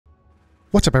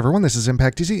What's up everyone, this is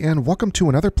Impact Easy and welcome to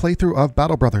another playthrough of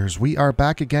Battle Brothers. We are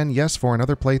back again, yes, for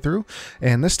another playthrough,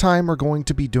 and this time we're going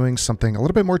to be doing something a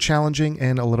little bit more challenging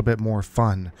and a little bit more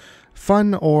fun.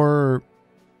 Fun or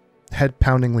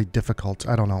head-poundingly difficult,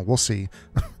 I don't know, we'll see.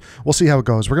 We'll see how it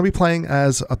goes. We're going to be playing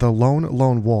as the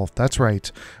Lone Wolf, that's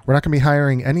right. We're not going to be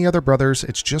hiring any other brothers,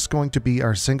 it's just going to be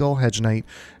our single hedge knight,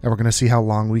 and we're going to see how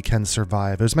long we can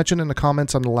survive. It was mentioned in the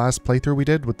comments on the last playthrough we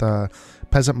did with the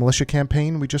Peasant Militia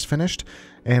campaign we just finished,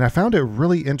 and I found it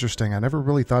really interesting. I never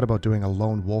really thought about doing a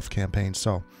Lone Wolf campaign,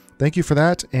 so thank you for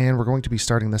that, and we're going to be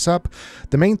starting this up.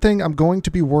 The main thing I'm going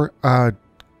to be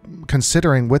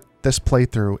considering with this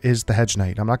playthrough is the hedge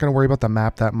knight. I'm not going to worry about the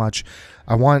map that much.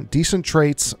 I want decent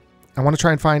traits. I want to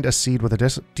try and find a seed with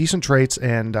a decent traits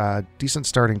and decent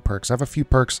starting perks. I have a few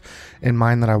perks in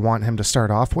mind that I want him to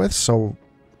start off with, so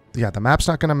yeah, the map's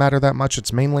not going to matter that much.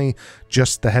 It's mainly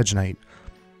just the hedge knight.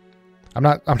 I'm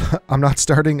not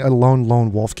starting a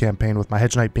lone wolf campaign with my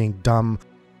hedge knight being dumb,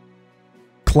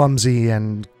 clumsy,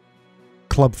 and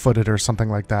club-footed or something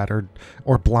like that,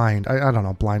 or blind. I don't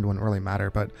know, blind wouldn't really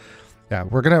matter, but yeah,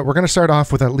 we're gonna start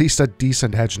off with at least a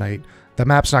decent hedge knight. The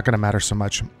map's not gonna matter so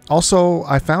much. Also,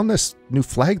 I found this new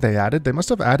flag they added. They must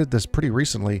have added this pretty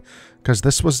recently,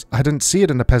 because I didn't see it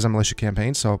in the Peasant Militia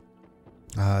campaign, so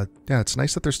yeah, it's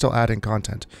nice that they're still adding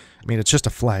content. I mean, it's just a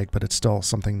flag, but it's still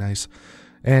something nice.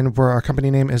 And where our company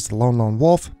name is the Lone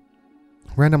Wolf.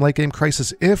 Random late game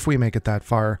crisis if we make it that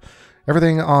far.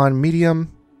 Everything on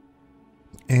medium.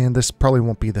 And this probably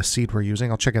won't be the seed we're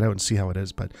using. I'll check it out and see how it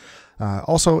is. But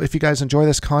also, if you guys enjoy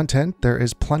this content, there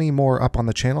is plenty more up on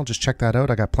the channel. Just check that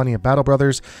out. I got plenty of Battle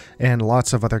Brothers and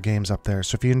lots of other games up there.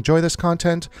 So if you enjoy this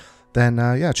content, then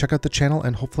yeah, check out the channel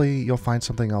and hopefully you'll find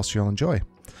something else you'll enjoy.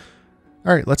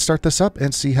 All right, let's start this up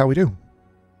and see how we do.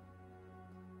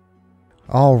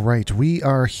 All right, we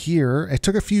are here. It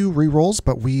took a few rerolls,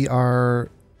 but we are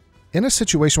in a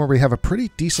situation where we have a pretty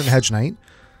decent hedge knight.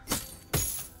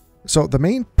 So the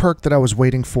main perk that I was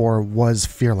waiting for was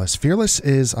Fearless. Fearless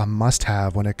is a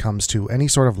must-have when it comes to any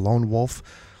sort of Lone Wolf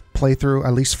playthrough,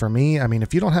 at least for me. I mean,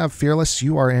 if you don't have Fearless,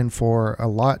 you are in for a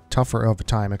lot tougher of a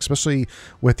time, especially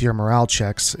with your morale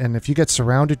checks. And if you get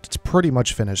surrounded, it's pretty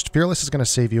much finished. Fearless is going to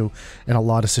save you in a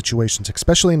lot of situations,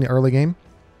 especially in the early game.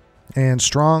 And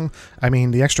strong, I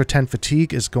mean, the extra 10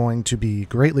 fatigue is going to be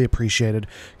greatly appreciated,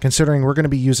 considering we're going to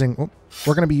be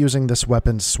using this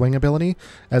weapon's swing ability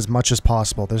as much as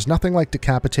possible. There's nothing like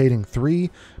decapitating 3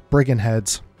 brigand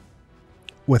heads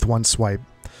with one swipe.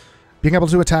 Being able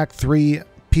to attack 3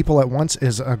 people at once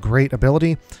is a great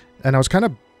ability, and I was kind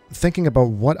of thinking about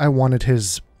what I wanted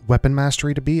his weapon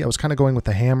mastery to be. I was kind of going with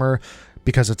the hammer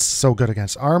because it's so good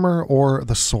against armor, or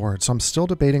the sword. So I'm still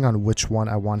debating on which one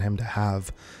I want him to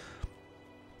have.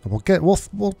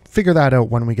 We'll figure that out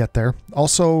when we get there.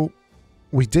 Also,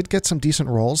 we did get some decent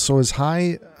rolls, so his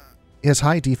high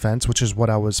defense, which is what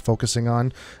I was focusing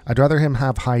on. I'd rather him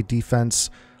have high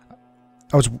defense.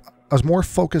 I was more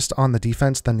focused on the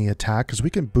defense than the attack, because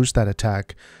we can boost that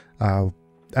attack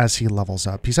as he levels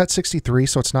up. He's at 63,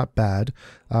 so it's not bad.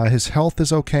 His health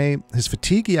is okay. His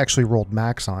fatigue he actually rolled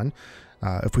max on.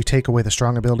 If we take away the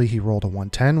strong ability, he rolled a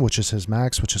 110, which is his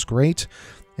max, which is great.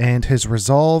 And his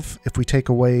resolve, if we take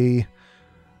away,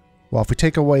 well, if we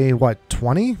take away, what,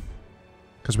 20?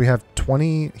 Because we have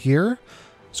 20 here,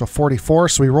 so 44.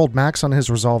 So we rolled max on his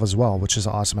resolve as well, which is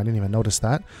awesome. I didn't even notice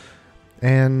that.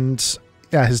 And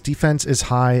yeah, his defense is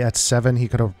high at 7.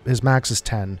 His max is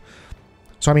 10.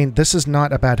 So I mean, this is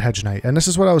not a bad hedge knight, and this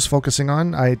is what I was focusing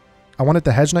on. I wanted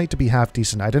the hedge knight to be half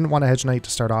decent. I didn't want a hedge knight to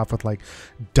start off with like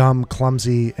dumb,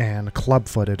 clumsy, and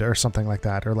club-footed or something like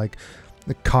that, or like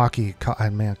cocky.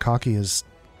 Man, cocky is...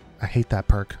 I hate that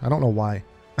perk. I don't know why.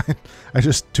 I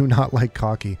just do not like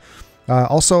cocky.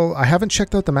 Also, I haven't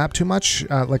checked out the map too much.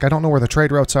 Like, I don't know where the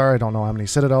trade routes are. I don't know how many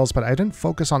citadels, but I didn't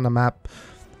focus on the map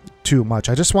too much.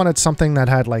 I just wanted something that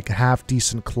had like a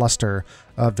half-decent cluster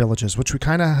of villages, which we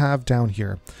kind of have down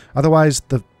here. Otherwise,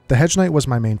 the hedge knight was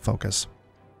my main focus.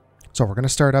 So we're going to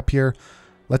start up here.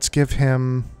 Let's give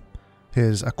him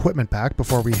his equipment back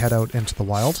before we head out into the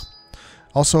wild.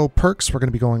 Also, perks, we're going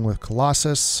to be going with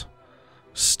Colossus,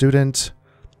 Student,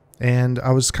 and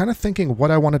I was kind of thinking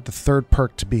what I wanted the third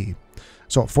perk to be.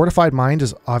 So Fortified Mind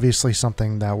is obviously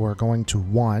something that we're going to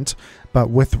want, but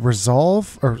with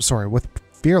with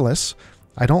Fearless,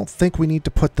 I don't think we need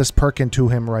to put this perk into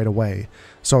him right away.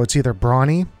 So it's either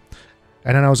Brawny,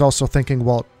 and then I was also thinking,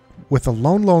 well, with a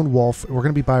Lone Wolf, we're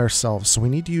going to be by ourselves, so we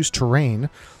need to use terrain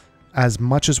as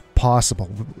much as possible.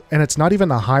 And it's not even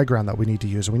the high ground that we need to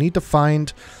use. We need to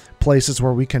find places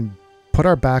where we can put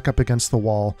our back up against the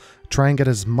wall, try and get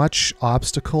as much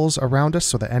obstacles around us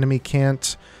so the enemy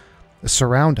can't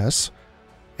surround us,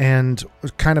 and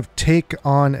kind of take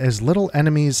on as little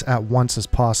enemies at once as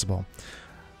possible.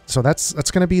 So that's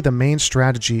going to be the main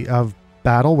strategy of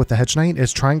battle with the Hedge Knight,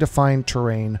 is trying to find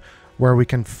terrain where we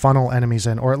can funnel enemies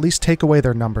in, or at least take away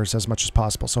their numbers as much as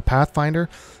possible. So Pathfinder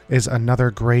is another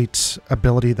great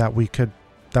ability that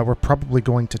we're probably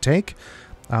going to take.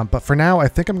 But for now, I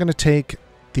think I'm going to take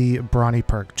the Brawny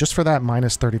perk, just for that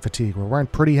minus 30 fatigue. We're wearing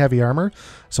pretty heavy armor,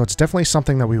 so it's definitely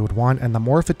something that we would want, and the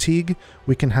more fatigue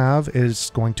we can have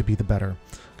is going to be the better,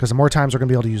 because the more times we're going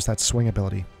to be able to use that swing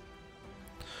ability.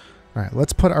 Alright,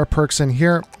 let's put our perks in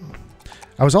here.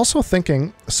 I was also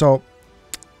thinking, so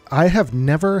I have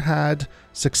never had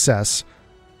success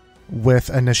with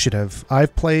initiative.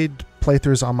 I've played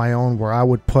playthroughs on my own where I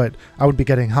would be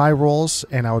getting high rolls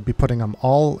and I would be putting them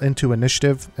all into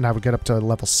initiative, and I would get up to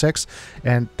level 6,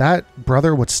 and that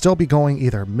brother would still be going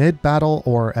either mid-battle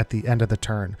or at the end of the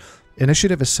turn.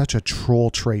 Initiative is such a troll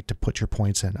trait to put your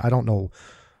points in. I don't know.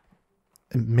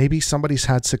 Maybe somebody's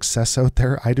had success out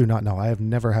there. I do not know. I have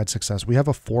never had success. We have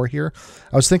a 4 here.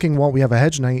 I was thinking, well, we have a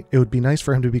Hedge Knight. It would be nice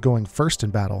for him to be going first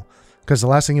in battle, because the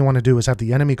last thing you want to do is have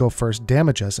the enemy go first,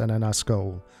 damage us, and then us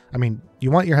go. I mean,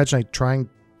 you want your Hedge Knight trying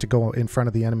to go in front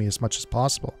of the enemy as much as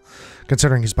possible,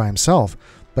 considering he's by himself.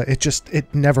 But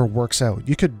it never works out.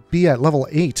 You could be at level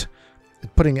 8,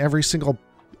 putting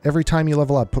every time you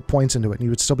level up, put points into it, and you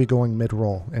would still be going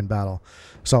mid-roll in battle.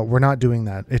 So we're not doing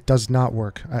that. It does not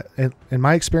work. In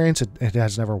my experience, it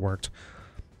has never worked.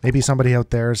 Maybe somebody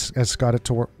out there has got it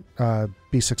to work,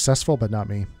 be successful, but not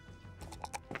me.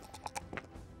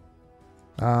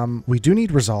 We do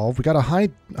need resolve. We got a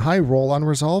high roll on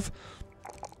resolve,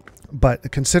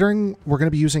 but considering we're going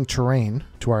to be using terrain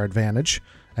to our advantage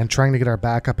and trying to get our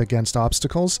back up against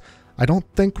obstacles, I don't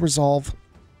think resolve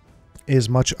is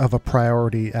much of a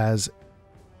priority as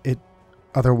it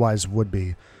otherwise would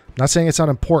be. I'm not saying it's not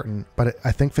important, but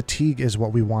I think fatigue is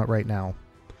what we want right now.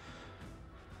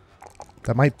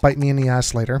 That might bite me in the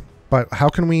ass later. But how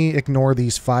can we ignore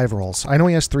these 5 rolls? I know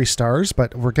he has 3 stars,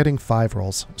 but we're getting 5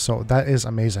 rolls. So that is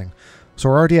amazing. So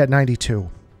we're already at 92.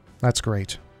 That's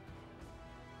great.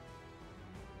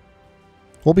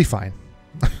 We'll be fine.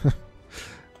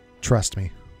 Trust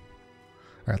me.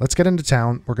 All right, let's get into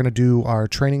town. We're going to do our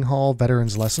training hall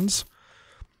veterans lessons.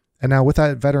 And now with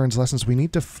that veterans lessons, we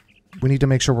need to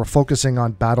make sure we're focusing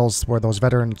on battles where those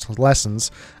veterans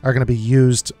lessons are going to be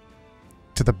used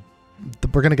to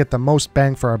we're going to get the most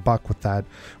bang for our buck with that.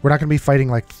 We're not going to be fighting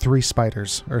like 3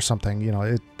 spiders or something. You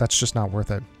know, that's just not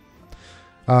worth it.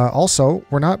 Also,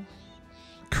 we're not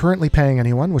currently paying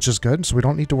anyone, which is good. So we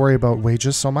don't need to worry about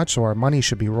wages so much. So our money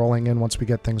should be rolling in once we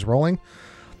get things rolling.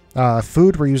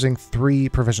 Food, we're using 3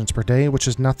 provisions per day, which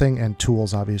is nothing. And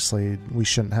tools, obviously, we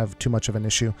shouldn't have too much of an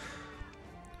issue.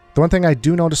 The one thing I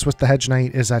do notice with the Hedge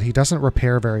Knight is that he doesn't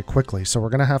repair very quickly. So we're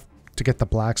going to have to get the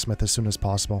blacksmith as soon as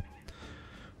possible,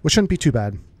 which shouldn't be too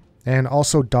bad. And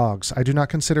also dogs. I do not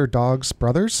consider dogs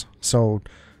brothers, so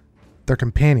they're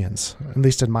companions, at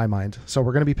least in my mind. So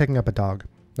we're going to be picking up a dog.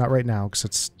 Not right now, because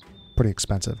it's pretty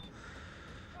expensive.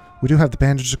 We do have the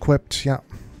bandage equipped, yeah.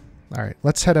 Alright,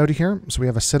 let's head out of here. So we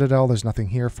have a citadel, there's nothing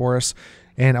here for us.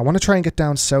 And I want to try and get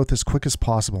down south as quick as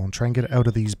possible and try and get out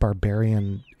of these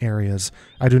barbarian areas.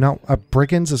 I do not...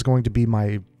 brigands is going to be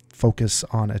my focus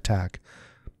on attack.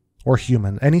 Or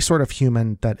human. Any sort of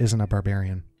human that isn't a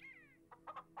barbarian.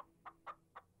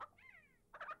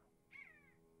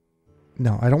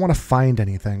 No, I don't want to find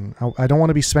anything. I don't want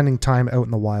to be spending time out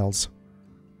in the wilds.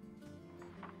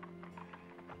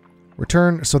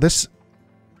 Return. So this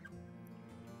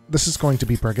is going to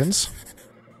be brigands.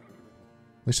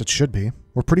 At least it should be.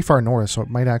 We're pretty far north, so it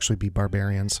might actually be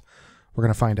barbarians. We're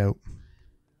going to find out.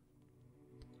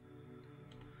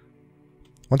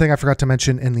 One thing I forgot to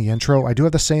mention in the intro, I do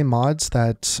have the same mods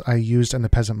that I used in the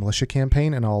Peasant Militia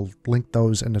campaign, and I'll link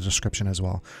those in the description as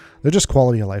well. They're just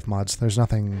quality of life mods. There's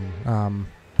nothing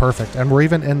perfect. And we're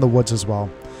even in the woods as well.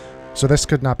 So this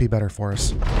could not be better for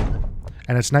us.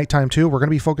 And it's nighttime too. We're going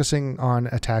to be focusing on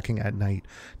attacking at night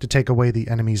to take away the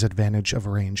enemy's advantage of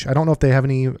range. I don't know if they have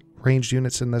any ranged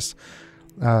units in this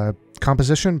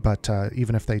composition, but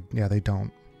even if they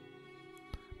don't.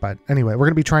 But anyway, we're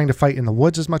going to be trying to fight in the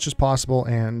woods as much as possible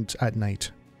and at night.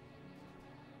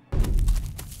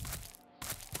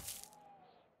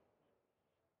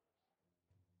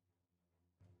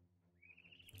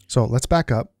 So let's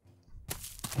back up.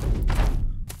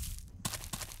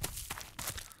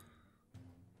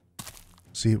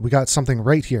 See, we got something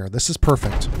right here. This is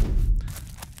perfect.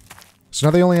 So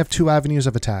now they only have 2 avenues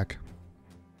of attack.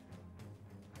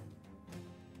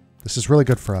 This is really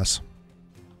good for us.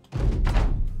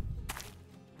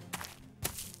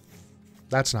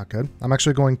 That's not good. I'm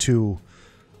actually going to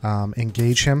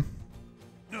Engage him.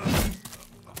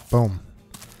 Boom.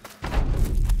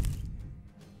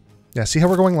 Yeah, see how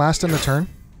we're going last in the turn?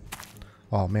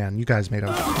 Oh man, you guys made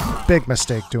a big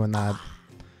mistake doing that.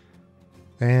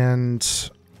 And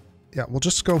yeah, we'll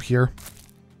just go here.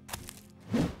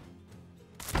 We're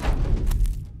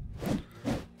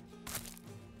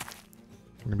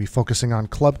going to be focusing on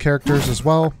club characters as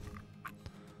well.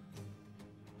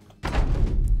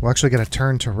 We'll actually get a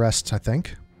turn to rest, I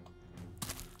think,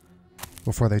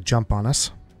 before they jump on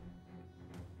us.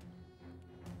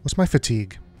 What's my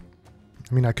fatigue?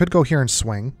 I mean, I could go here and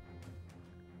swing.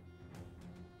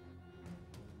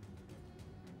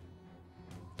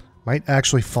 Might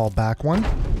actually fall back one.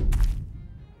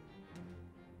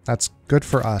 That's good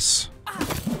for us.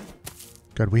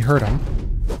 Good, we hurt him.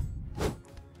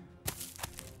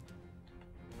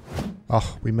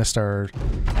 Oh, we missed our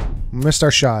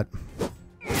shot.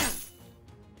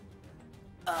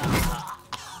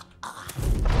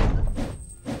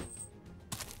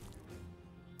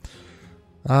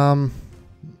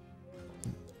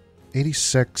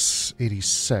 86,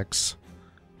 86.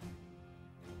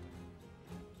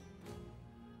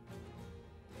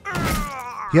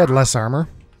 He had less armor,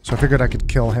 so I figured I could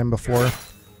kill him before.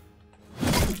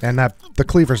 And that the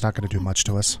cleaver's not going to do much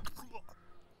to us.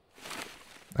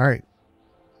 Alright.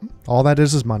 All that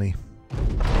is money.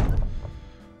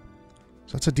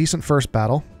 So that's a decent first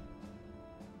battle.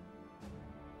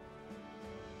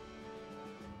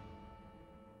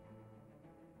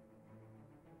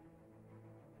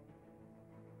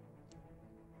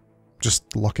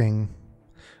 Just looking.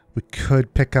 We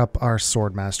could pick up our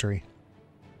sword mastery.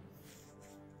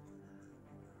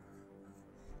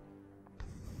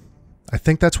 I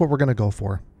think that's what we're going to go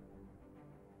for.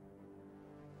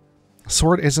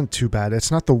 Sword isn't too bad.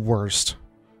 It's not the worst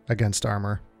against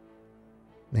armor.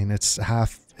 I mean, it's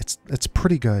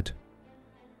pretty good.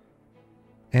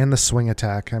 And the swing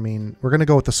attack. I mean, we're going to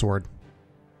go with the sword.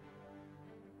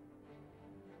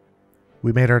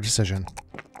 We made our decision.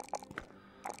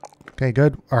 Okay,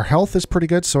 good. Our health is pretty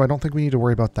good, so I don't think we need to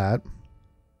worry about that.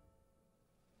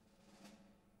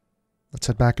 Let's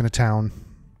head back into town.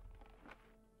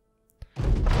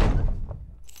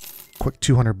 Quick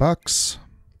 200 bucks.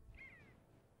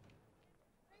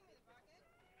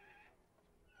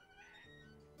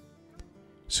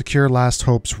 Secure Last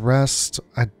Hope's Rest.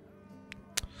 I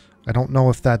don't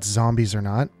know if that's zombies or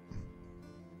not.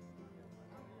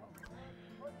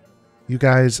 You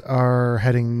guys are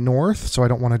heading north, so I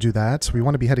don't want to do that. So we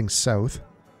want to be heading south.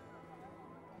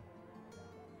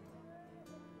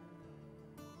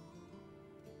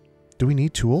 Do we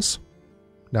need tools?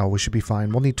 No, we should be fine.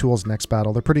 We'll need tools next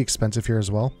battle. They're pretty expensive here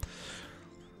as well.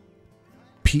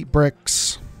 Peat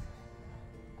bricks.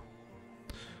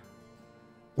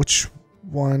 Which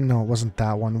one? No, it wasn't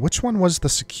that one. Which one was the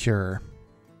secure?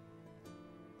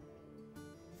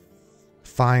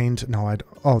 Find, no, I'd,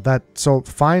 oh, that, so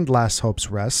find Last Hope's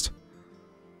Rest.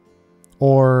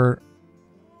 Or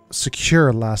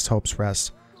secure Last Hope's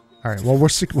Rest. Alright, well, we'll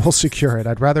secure it.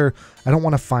 I don't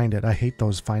want to find it. I hate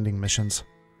those finding missions.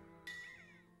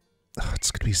 Ugh,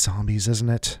 it's gonna be zombies, isn't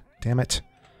it? Damn it.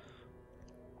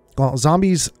 Well,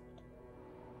 zombies,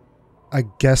 I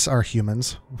guess, are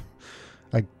humans.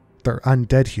 They're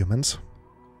undead humans.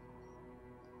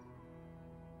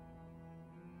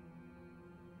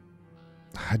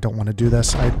 I don't want to do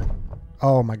this.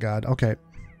 Oh my god. Okay.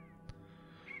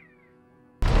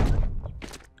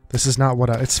 This is not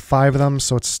what it's 5 of them,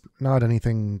 so it's not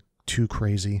anything too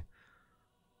crazy.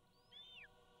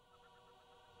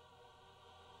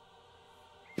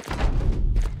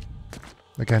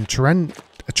 Again,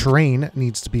 terrain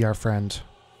needs to be our friend.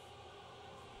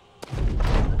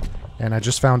 And I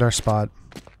just found our spot.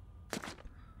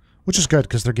 Which is good,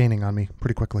 because they're gaining on me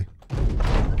pretty quickly.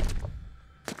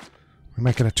 We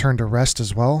might get a turn to rest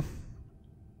as well.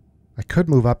 I could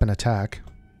move up and attack.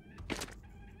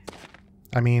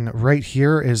 I mean, right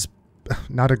here is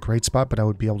not a great spot, but I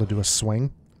would be able to do a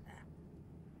swing.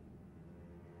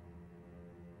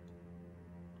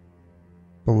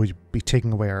 But we'd be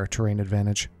taking away our terrain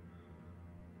advantage.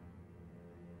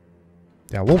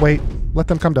 Yeah, we'll wait. Let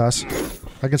them come to us.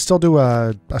 I can still do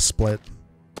a split,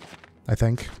 I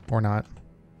think, or not.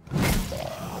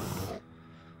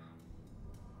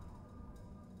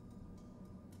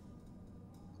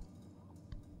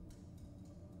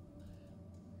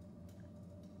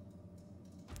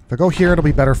 If I go here, it'll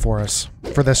be better for us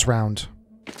for this round.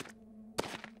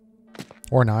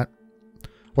 Or not.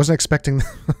 Wasn't expecting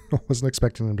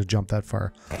them to jump that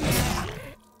far.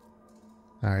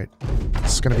 Alright.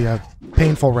 This is going to be a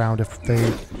painful round if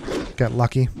they get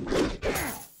lucky.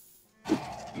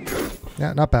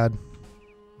 Yeah, not bad.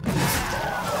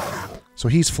 So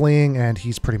he's fleeing and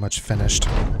he's pretty much finished.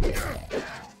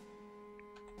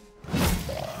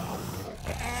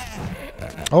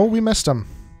 Oh, we missed him.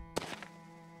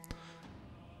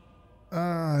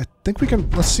 I think we can...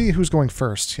 Let's see who's going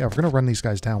first. Yeah, we're going to run these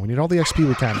guys down. We need all the XP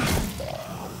we can.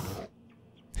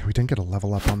 We didn't get a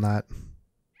level up on that.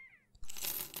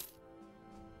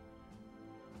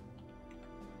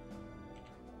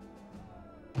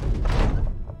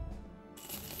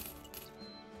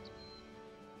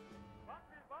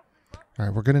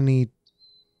 Alright, we're gonna need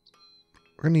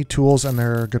tools and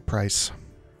they're a good price.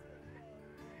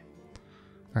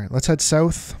 Alright, let's head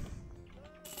south.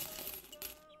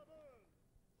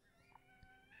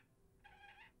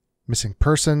 Missing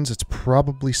persons, it's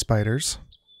probably spiders.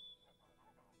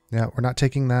 Yeah, we're not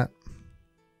taking that.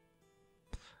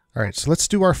 Alright, so let's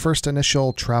do our first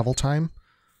initial travel time,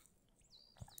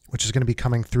 which is going to be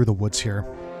coming through the woods here.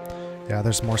 Yeah,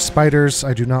 there's more spiders.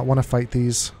 I do not want to fight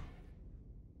these.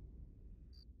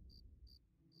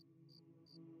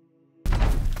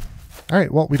 Alright,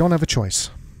 well, we don't have a choice.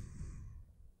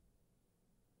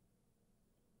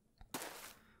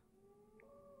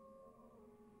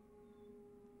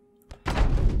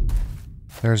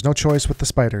 There's no choice with the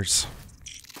spiders.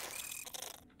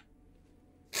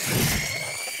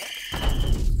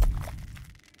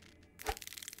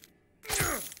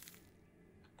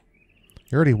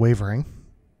 You're already wavering.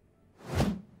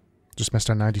 Just missed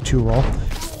our 92 roll.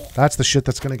 That's the shit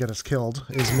that's going to get us killed,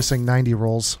 is missing 90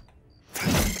 rolls.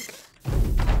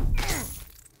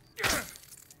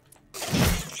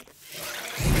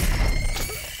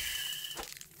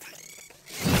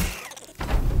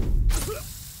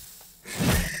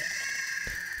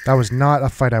 That was not a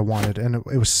fight I wanted, and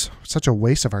it was such a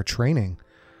waste of our training.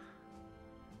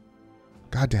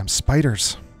 Goddamn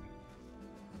spiders.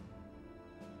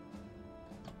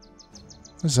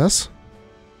 What is this?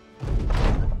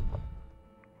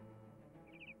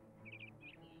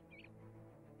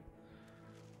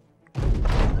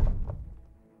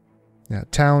 Yeah,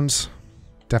 towns,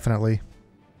 definitely.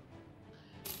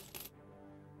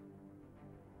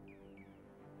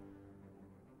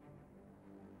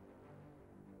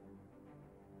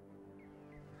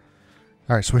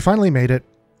 Alright, so we finally made it,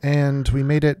 and we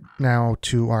made it now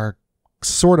to our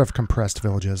sort of compressed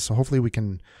villages, so hopefully we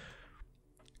can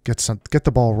get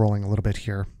the ball rolling a little bit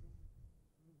here.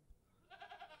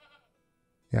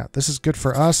 Yeah, this is good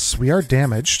for us. We are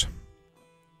damaged.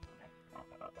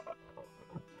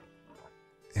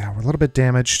 Yeah, we're a little bit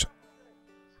damaged.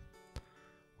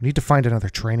 We need to find another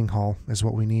training hall, is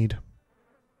what we need.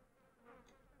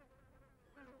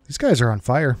 These guys are on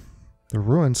fire. They're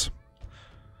ruins.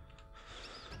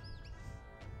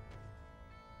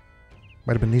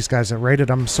 Might have been these guys that raided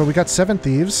them. So we got 7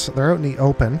 thieves. They're out in the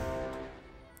open.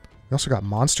 We also got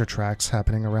monster tracks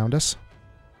happening around us.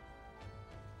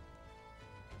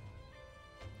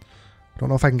 Don't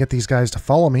know if I can get these guys to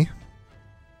follow me.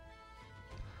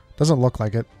 Doesn't look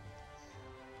like it.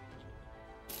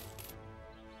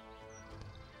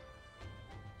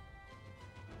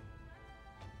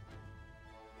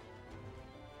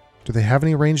 Do they have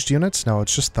any ranged units? No,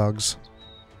 it's just thugs.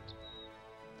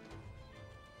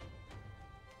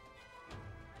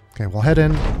 Okay, we'll head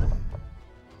in.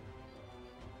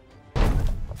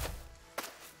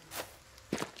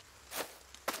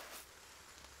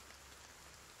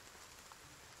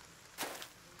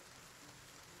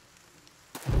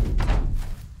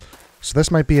 So this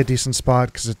might be a decent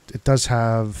spot because it does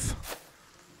have...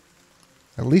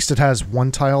 At least it has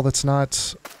one tile that's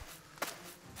not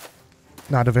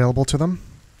available to them.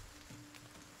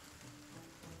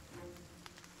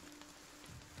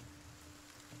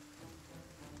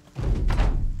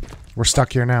 We're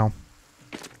stuck here now.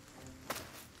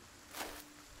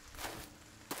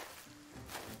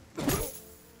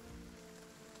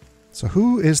 So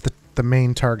who is the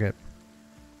main target?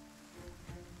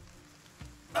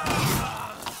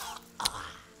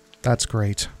 That's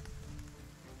great.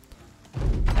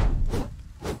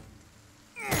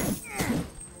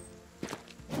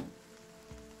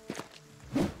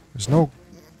 There's no...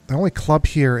 The only club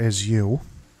here is you.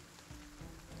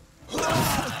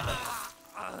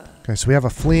 Okay, so we have a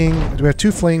fleeing... Do we have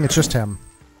 2 fleeing? It's just him.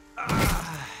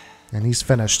 And he's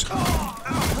finished.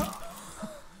 I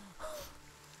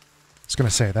was gonna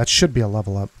say, that should be a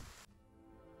level up.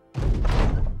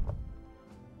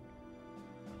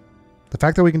 The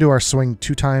fact that we can do our swing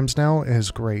 2 times now is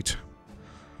great.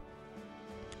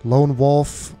 Lone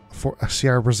Wolf... See,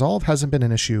 our resolve hasn't been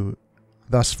an issue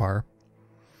thus far.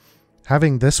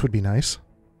 Having this would be nice.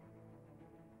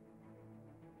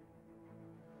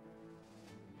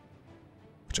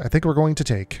 Which I think we're going to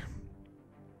take.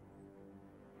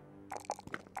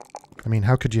 I mean,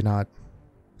 how could you not?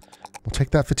 We'll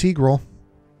take that fatigue roll.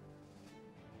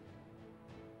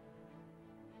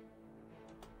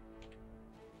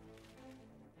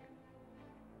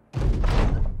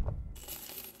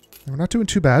 We're not doing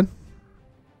too bad.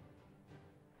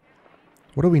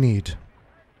 What do we need?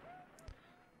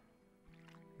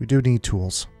 We do need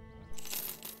tools.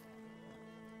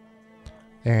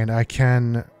 And I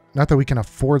can... Not that we can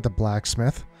afford the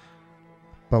blacksmith,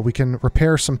 but we can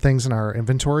repair some things in our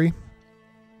inventory.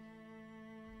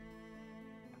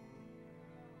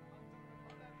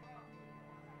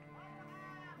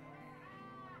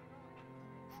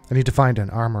 I need to find an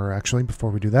armor, actually, before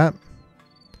we do that.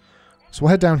 So we'll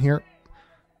head down here.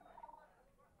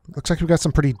 Looks like we've got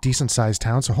some pretty decent-sized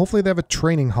towns, so hopefully they have a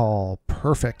training hall.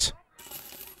 Perfect.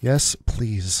 Yes,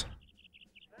 please.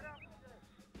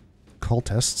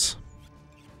 Cultists.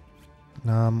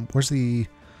 Where's the...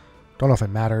 Don't know if it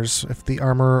matters, if the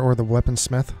armor or the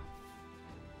weaponsmith.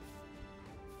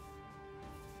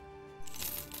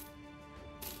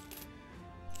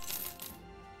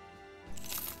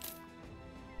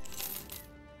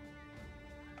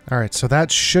 Alright, so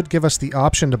that should give us the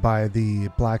option to buy the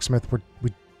blacksmith.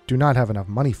 We do not have enough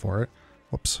money for it.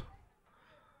 Whoops.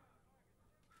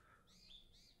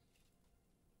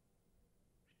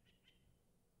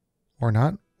 Or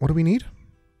not. What do we need?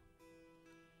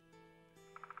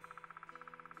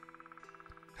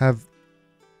 Have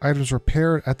items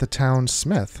repaired at the town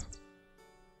smith.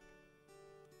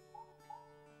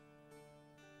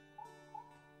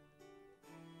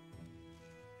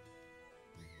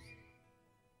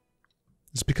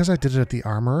 Is it because I did it at the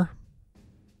armor?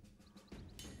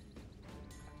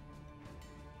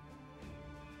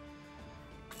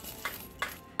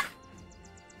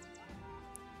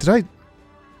 Did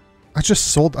I just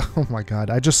sold... Oh my god,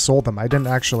 I just sold them. I didn't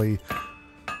actually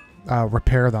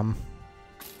repair them.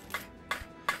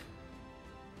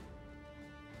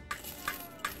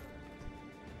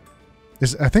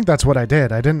 I think that's what I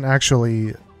did. I didn't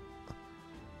actually...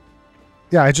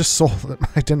 Yeah, I just sold them.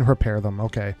 I didn't repair them.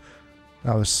 Okay.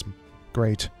 That was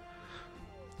great.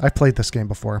 I've played this game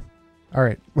before.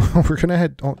 Alright, we're gonna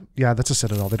head... Oh, yeah, that's a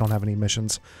citadel. They don't have any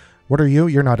missions. What are you?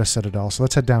 You're not a citadel, so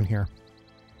let's head down here.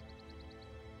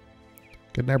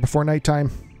 Get in there before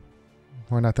nighttime.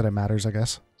 Or not that it matters, I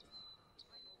guess.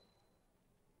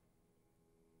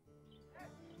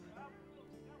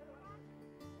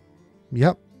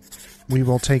 Yep. We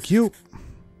will take you.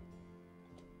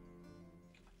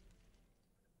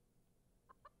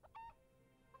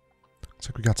 Looks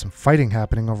like we got some fighting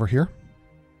happening over here.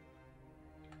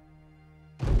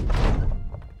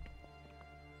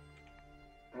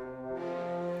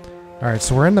 Alright,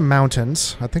 so we're in the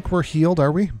mountains. I think we're healed,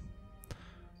 are we?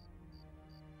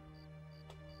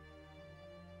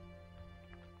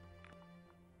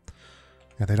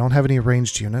 Yeah, they don't have any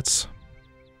ranged units.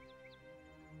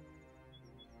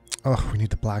 Oh, we need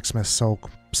the blacksmith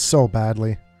so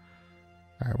badly.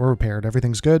 Alright, we're repaired.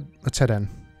 Everything's good. Let's head in.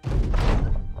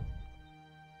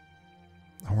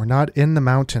 Oh, we're not in the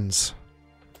mountains.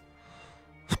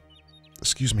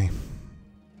 Excuse me.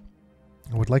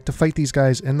 I would like to fight these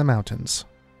guys in the mountains.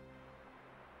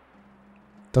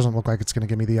 Doesn't look like it's going to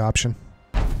give me the option.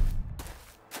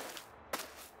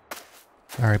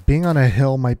 Alright, being on a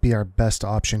hill might be our best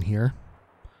option here.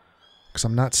 Because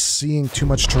I'm not seeing too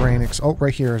much terrain. Oh,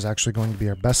 right here is actually going to be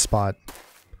our best spot.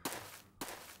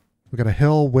 We got a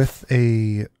hill with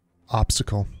a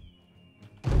obstacle.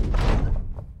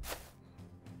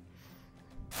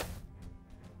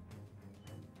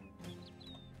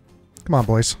 Come on,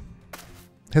 boys.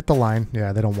 Hit the line.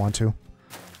 Yeah, they don't want to.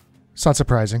 It's not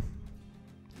surprising.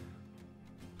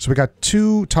 So we got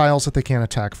 2 tiles that they can't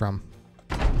attack from.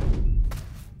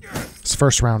 This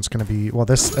first round's going to be... Well,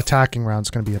 this attacking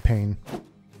round's going to be a pain.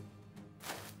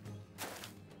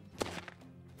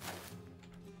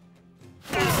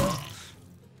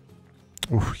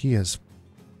 Ooh, he is...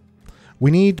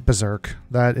 We need Berserk.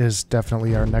 That is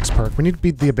definitely our next perk. We need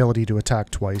the ability to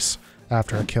attack twice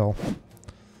after a kill.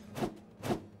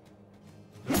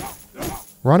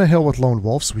 We're on a hill with lone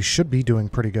wolves. We should be doing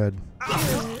pretty good.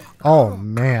 Oh,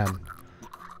 man.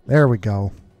 There we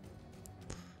go.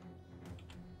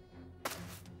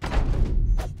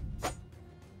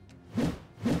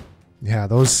 Yeah,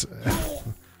 those...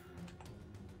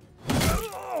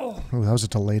 Ooh, that was a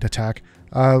delayed attack.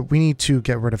 We need to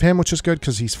get rid of him, which is good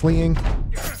because he's fleeing.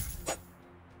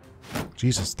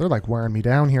 Jesus, they're like wearing me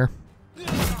down here.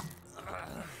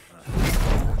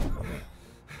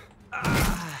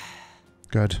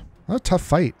 Good. What a tough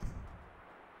fight.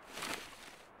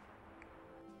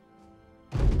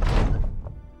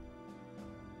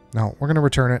 No, we're going to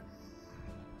return it.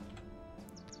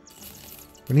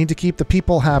 We need to keep the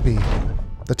people happy.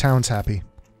 The town's happy.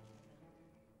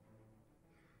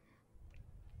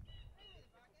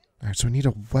 Alright, so we need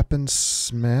a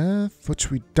weaponsmith, which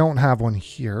we don't have one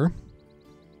here.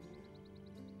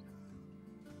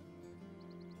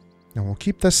 And we'll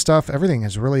keep this stuff. Everything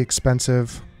is really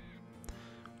expensive.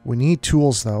 We need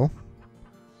tools, though.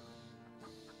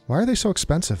 Why are they so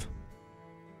expensive?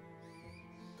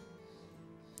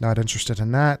 Not interested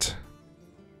in that.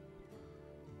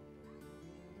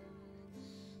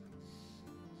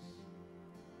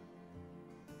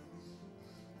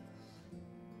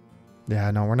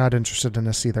 Yeah, no, we're not interested in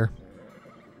this either.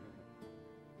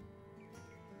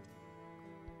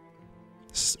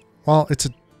 Well, it's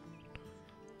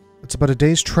about a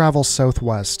day's travel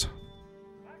southwest.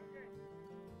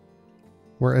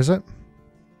 Where is it?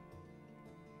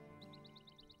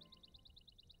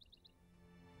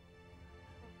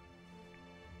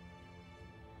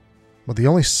 Well, the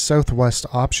only southwest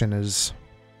option is...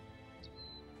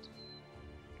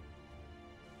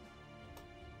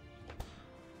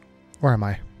 Where am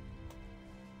I?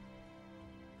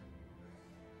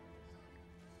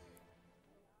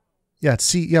 Yeah, it's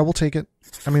C. Yeah, we'll take it.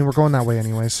 I mean, we're going that way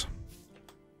anyways.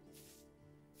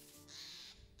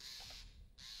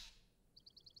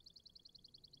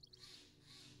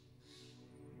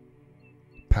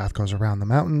 Path goes around the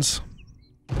mountains.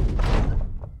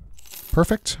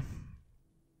 Perfect.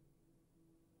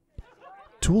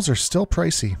 Tools are still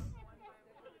pricey.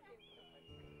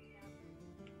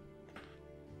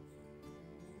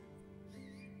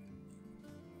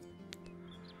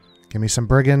 Give me some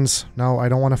brigands. No, I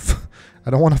don't want to. I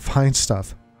don't want to find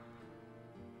stuff.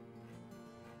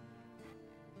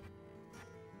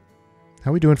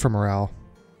 How are we doing for morale?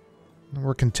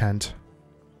 We're content.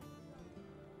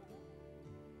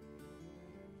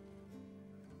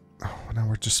 Oh, now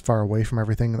we're just far away from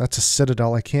everything. That's a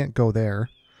citadel. I can't go there.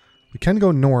 We can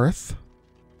go north.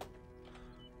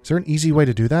 Is there an easy way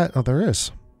to do that? Oh, there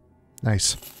is.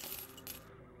 Nice.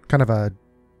 Kind of a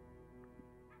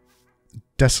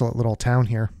desolate little town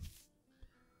here.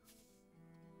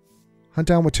 Hunt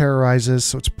down what terrorizes,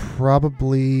 so it's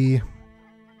probably...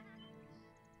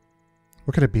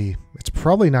 What could it be? It's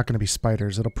probably not going to be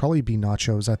spiders. It'll probably be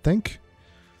nachos, I think.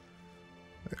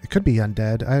 It could be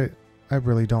undead. I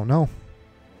really don't know.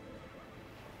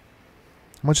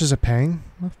 How much is it paying?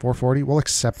 440. We'll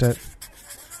accept it.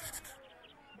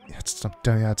 Yeah,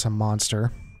 it's a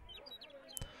monster.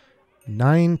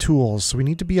 9 tools. So we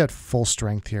need to be at full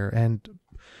strength here. And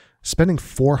spending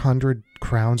 400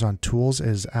 crowns on tools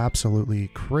is absolutely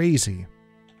crazy.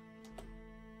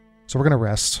 So we're going to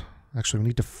rest. Actually, we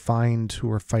need to find who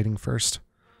we're fighting first.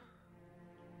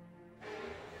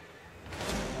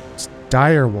 It's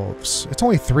dire wolves. It's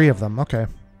only 3 of them. Okay,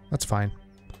 that's fine.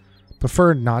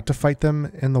 Prefer not to fight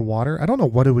them in the water. I don't know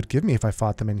what it would give me if I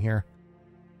fought them in here.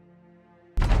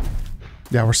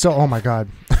 Yeah, we're still... Oh my god.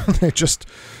 They just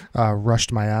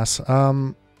rushed my ass.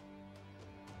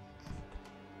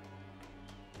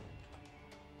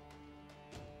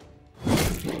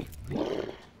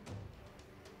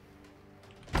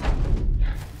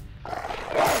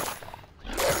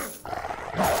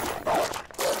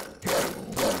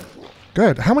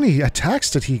 Good. How many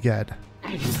attacks did he get?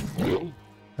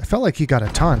 I felt like he got a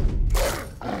ton.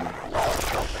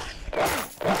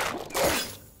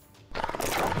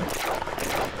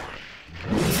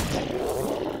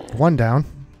 One down.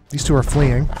 These 2 are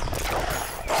fleeing.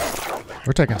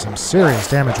 We're taking some serious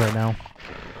damage right now.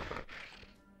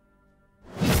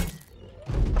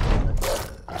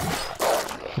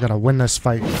 We gotta win this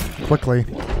fight quickly.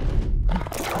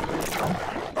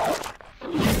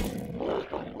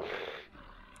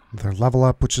 Their level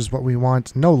up, which is what we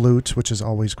want. No loot, which is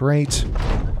always great.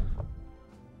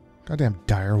 Goddamn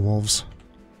dire wolves.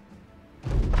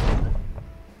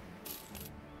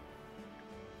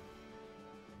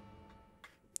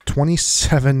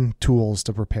 $27 tools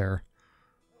to prepare.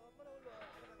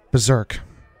 Berserk.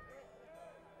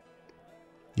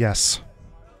 Yes.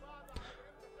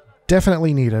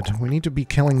 Definitely needed. We need to be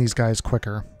killing these guys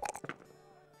quicker.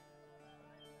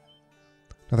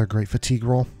 Another great fatigue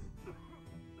roll.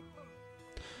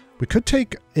 We could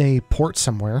take a port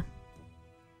somewhere.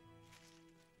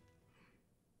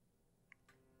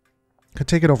 Could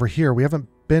take it over here. We haven't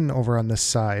been over on this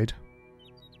side.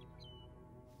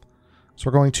 So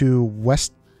we're going to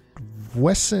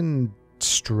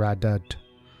Wessenstradad.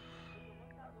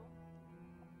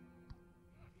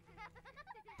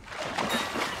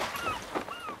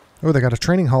 Oh, they got a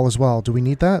training hall as well. Do we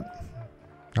need that?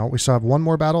 No, we still have one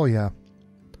more battle? Yeah.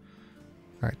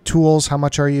 Alright, tools. How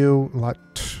much are you?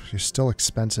 You're still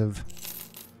expensive.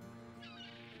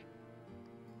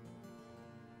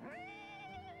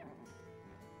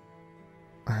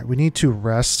 Alright, we need to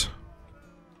rest.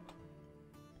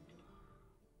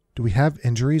 Do we have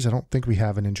injuries? I don't think we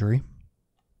have an injury.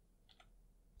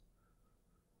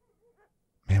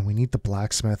 Man, we need the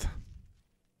blacksmith.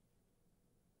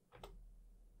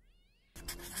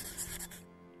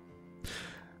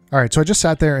 Alright, so I just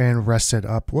sat there and rested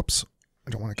up. Whoops.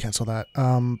 I don't want to cancel that.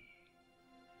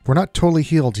 We're not totally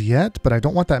healed yet, but I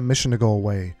don't want that mission to go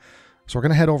away. So we're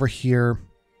going to head over here.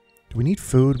 Do we need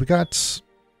food? We got...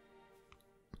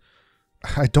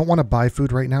 I don't want to buy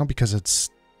food right now because it's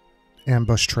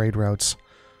ambush trade routes.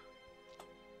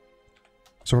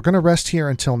 So we're going to rest here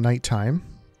until nighttime.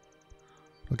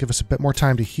 It'll give us a bit more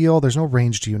time to heal. There's no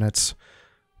ranged units,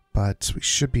 but we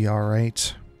should be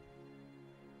alright.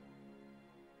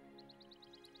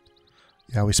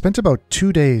 Yeah, we spent about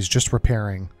 2 days just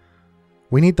repairing.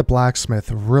 We need the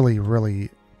blacksmith really,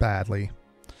 really badly.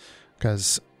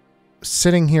 Because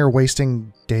sitting here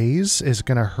wasting days is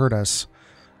going to hurt us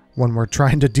when we're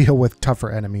trying to deal with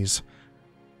tougher enemies.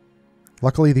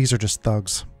 Luckily, these are just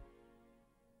thugs.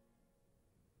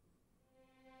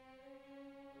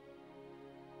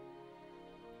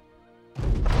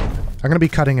 I'm going to be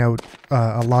cutting out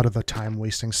a lot of the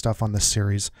time-wasting stuff on this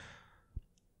series.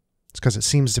 It's because it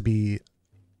seems to be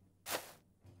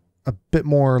a bit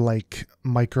more like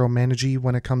micromanagey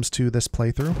when it comes to this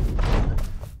playthrough.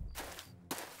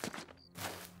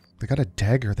 They got a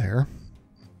dagger there.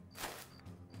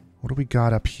 What do we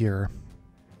got up here?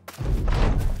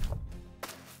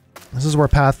 This is where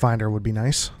Pathfinder would be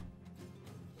nice.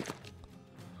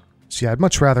 So yeah, I'd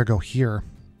much rather go here.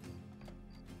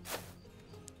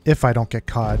 If I don't get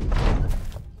caught.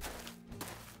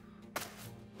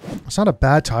 It's not a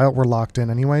bad tile. We're locked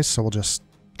in anyway, so we'll just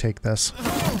take this.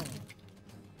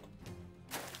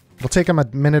 It'll take him a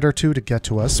minute or two to get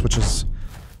to us, which is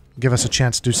give us a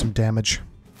chance to do some damage.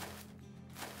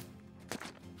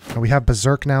 And we have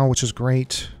Berserk now, which is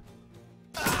great.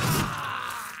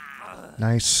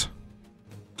 Nice.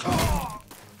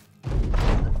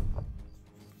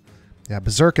 Yeah,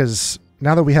 Berserk is...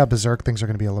 Now that we have Berserk, things are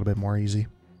going to be a little bit more easy.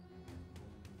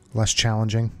 Less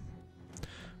challenging.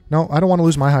 No, I don't want to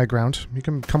lose my high ground. You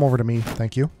can come over to me,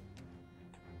 thank you.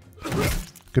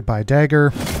 Goodbye,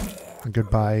 dagger. And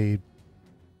goodbye...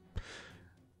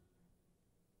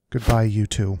 Goodbye, you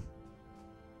two.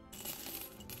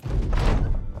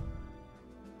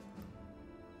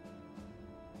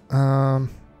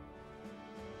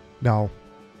 No.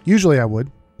 Usually I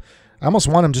would. I almost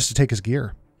want him just to take his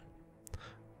gear.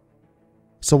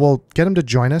 So we'll get him to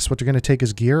join us. We're going to take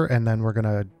his gear, and then we're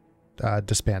going to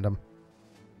disband him.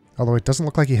 Although it doesn't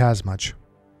look like he has much.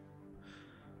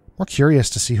 More curious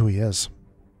to see who he is.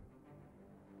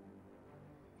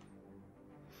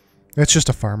 It's just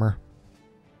a farmer.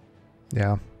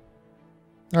 Yeah.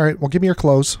 Alright, well give me your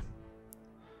clothes.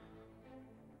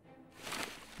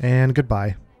 And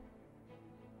goodbye.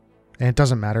 And it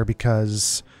doesn't matter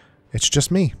because it's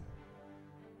just me.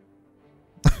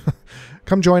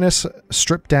 Come join us,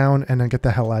 strip down, and then get the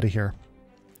hell out of here.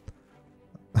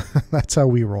 That's how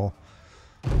we roll.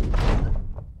 And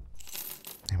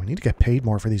we need to get paid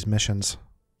more for these missions.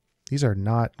 These are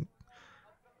not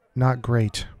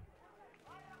great.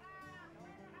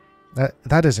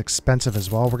 That is expensive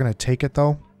as well. We're going to take it,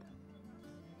 though.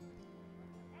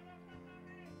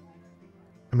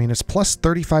 I mean, it's plus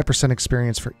 35%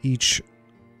 experience for each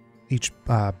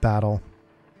battle.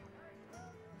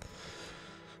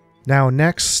 Now,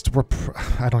 next,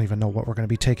 I don't even know what we're going to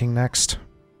be taking next.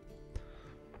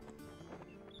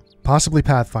 Possibly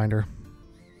Pathfinder.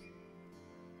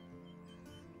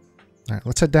 All right,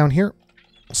 let's head down here.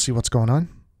 We'll see what's going on.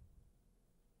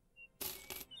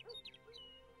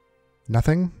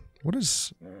 Nothing? What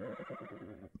is...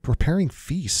 Preparing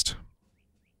feast.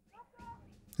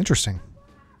 Interesting.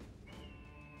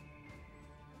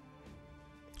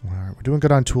 Alright, we're doing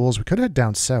good on tools. We could head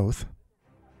down south.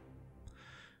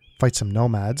 Fight some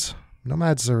nomads.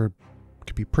 Nomads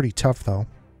could be pretty tough, though.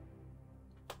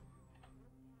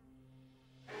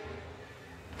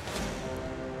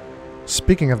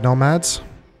 Speaking of nomads,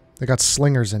 they got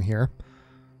slingers in here.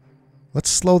 Let's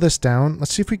slow this down.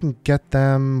 Let's see if we can get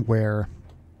them where...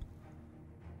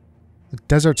 The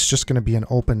desert's just going to be an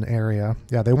open area.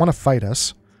 Yeah, they want to fight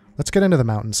us. Let's get into the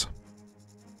mountains.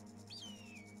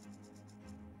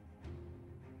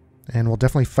 And we'll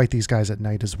definitely fight these guys at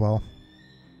night as well.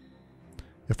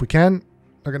 If we can,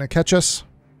 they're going to catch us.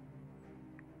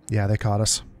 Yeah, they caught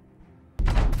us.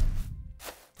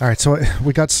 Alright, so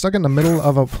we got stuck in the middle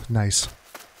of a... Nice.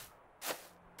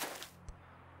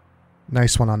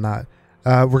 Nice one on that.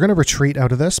 We're going to retreat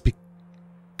out of this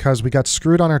because we got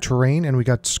screwed on our terrain and we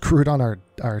got screwed on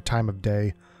our time of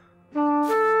day.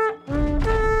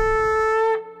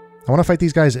 I want to fight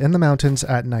these guys in the mountains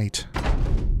at night.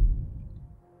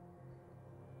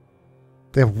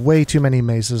 They have way too many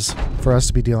mazes for us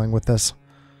to be dealing with this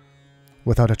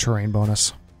without a terrain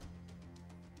bonus.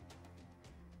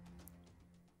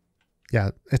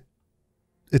 Yeah,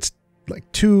 it's like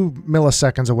 2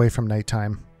 milliseconds away from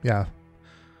nighttime. Yeah.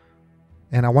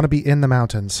 And I want to be in the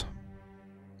mountains.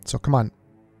 So come on,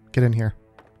 get in here.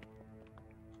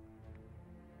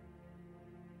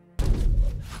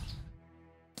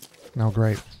 Oh,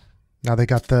 great. Now they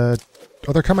got the...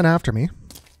 Oh, they're coming after me.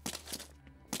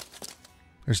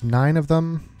 There's 9 of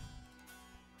them.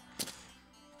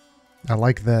 I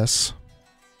like this.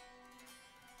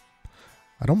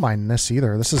 I don't mind this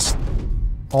either. This is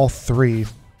all 3.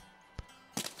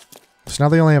 So now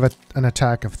they only have an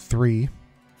attack of 3.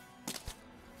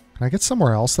 Can I get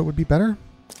somewhere else that would be better?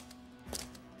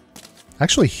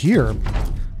 Actually, here.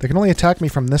 They can only attack me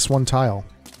from this one tile.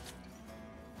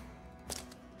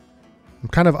 I'm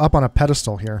kind of up on a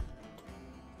pedestal here.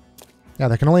 Yeah,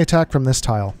 they can only attack from this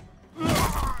tile.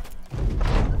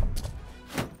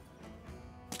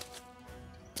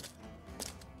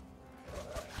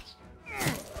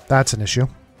 That's an issue.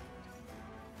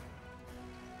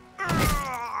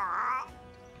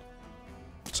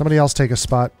 Somebody else take a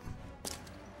spot.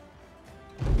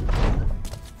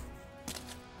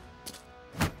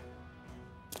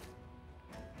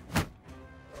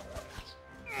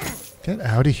 Get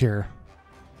out of here.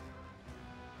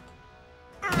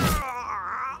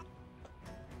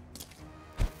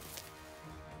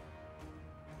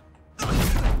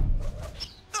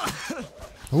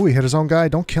 Oh, he hit his own guy.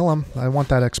 Don't kill him. I want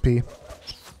that XP.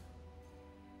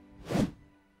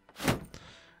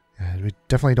 Yeah, we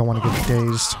definitely don't want to get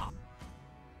dazed.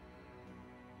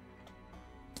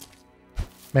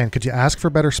 Man, could you ask for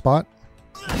a better spot?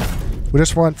 We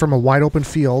just went from a wide open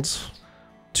field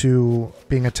to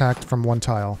being attacked from one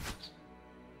tile.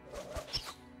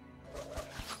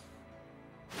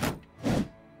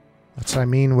 That's what I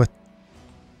mean with...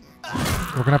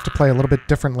 We're going to have to play a little bit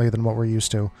differently than what we're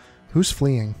used to. Who's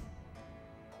fleeing?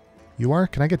 You are?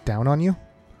 Can I get down on you?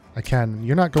 I can.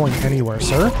 You're not going anywhere,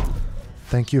 sir.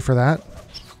 Thank you for that.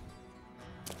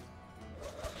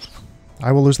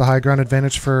 I will lose the high ground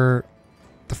advantage for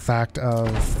the fact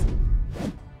of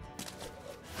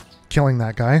killing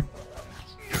that guy.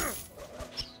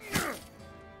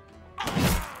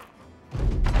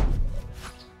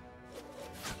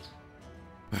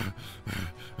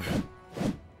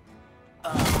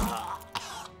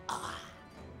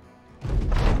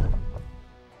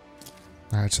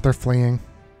 Alright, so they're fleeing.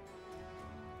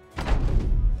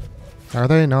 Are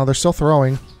they? No, they're still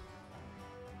throwing.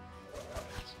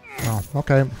 Oh,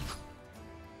 okay.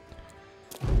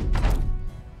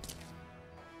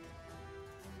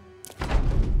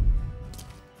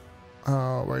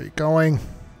 Oh, where are you going?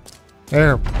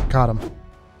 There, caught him.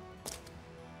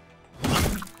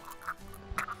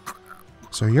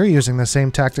 So you're using the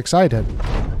same tactics I did.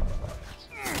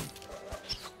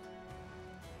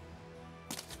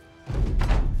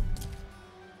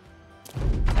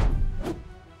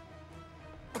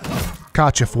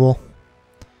 Gotcha, fool.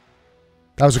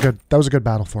 That was a good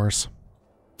battle for us.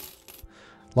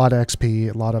 A lot of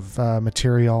XP, a lot of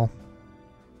material.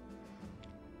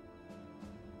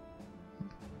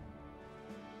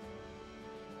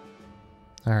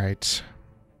 All right.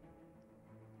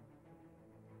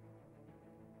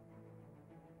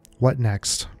 What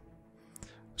next?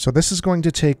 So this is going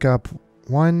to take up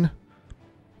 2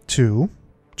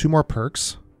 more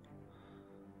perks.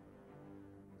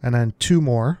 And then 2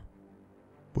 more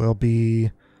will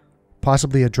be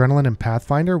possibly Adrenaline and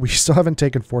Pathfinder. We still haven't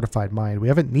taken Fortified Mind. We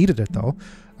haven't needed it, though.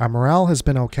 Our morale has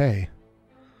been okay.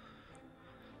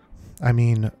 I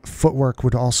mean, Footwork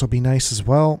would also be nice as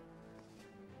well.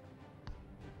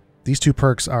 These 2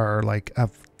 perks are, like, a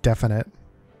definite.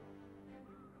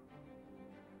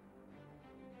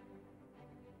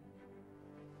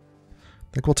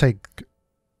 I think we'll take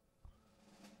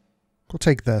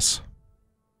this.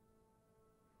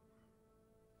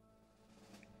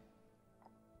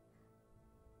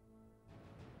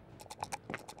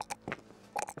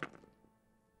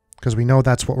 Because we know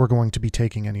that's what we're going to be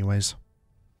taking anyways.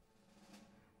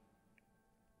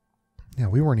 Yeah,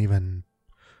 we weren't even...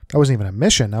 That wasn't even a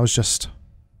mission. That was just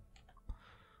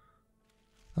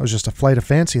a flight of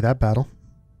fancy, that battle.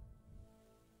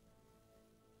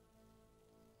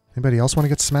 Anybody else want to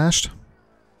get smashed?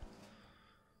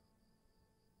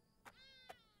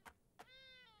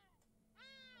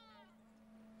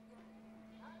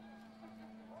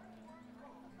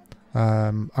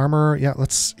 Armor, yeah,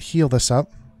 let's heal this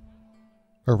up.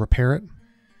 Or repair it.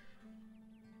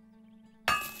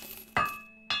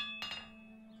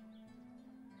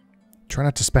 Try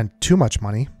not to spend too much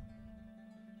money.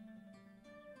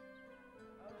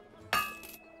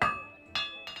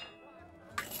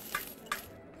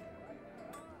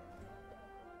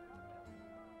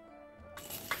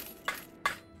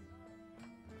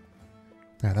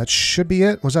 Yeah, that should be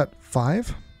it. Was that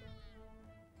 5? All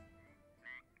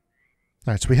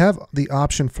right, so we have the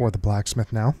option for the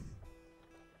blacksmith now.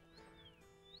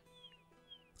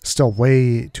 Still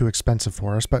way too expensive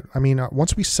for us, but I mean,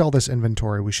 once we sell this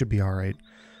inventory, we should be all right.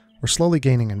 We're slowly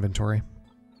gaining inventory.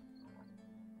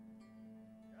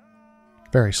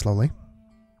 Very slowly.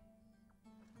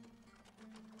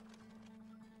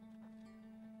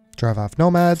 Drive off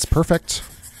nomads, perfect.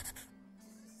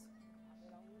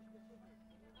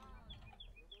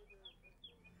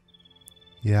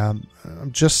 Yeah,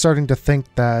 I'm just starting to think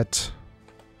that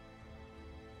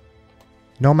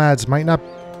nomads might not...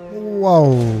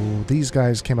 Whoa, these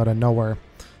guys came out of nowhere.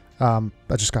 I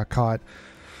just got caught.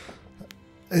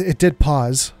 It did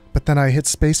pause, but then I hit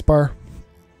spacebar.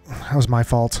 That was my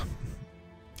fault.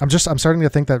 I'm starting to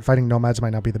think that fighting nomads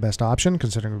might not be the best option,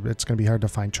 considering it's going to be hard to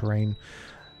find terrain.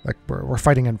 Like, we're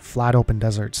fighting in flat open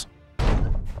deserts.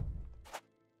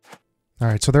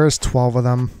 Alright, so there is 12 of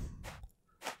them.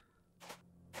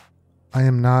 I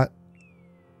am not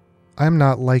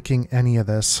liking any of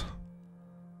this.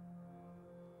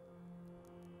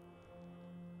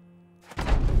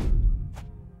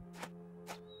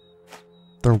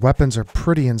 Their weapons are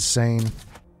pretty insane.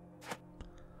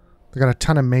 They got a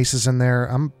ton of maces in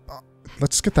there.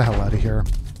 Let's get the hell out of here.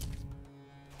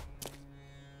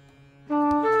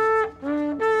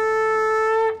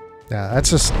 Yeah,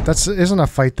 that isn't a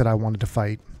fight that I wanted to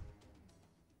fight.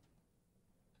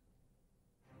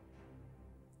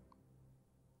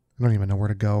 I don't even know where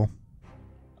to go.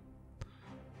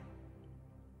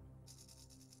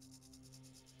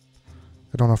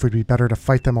 I don't know if it'd be better to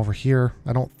fight them over here.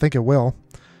 I don't think it will.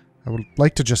 I would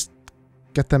like to just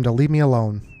get them to leave me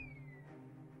alone.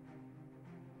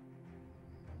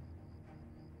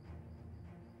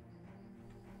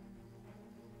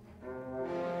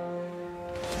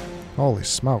 Holy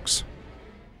smokes.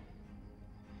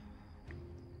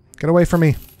 Get away from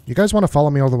me. You guys want to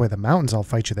follow me all the way to the mountains, I'll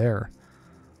fight you there.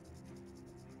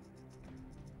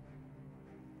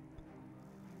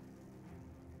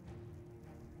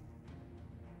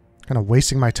 Kind of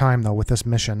wasting my time, though, with this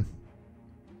mission.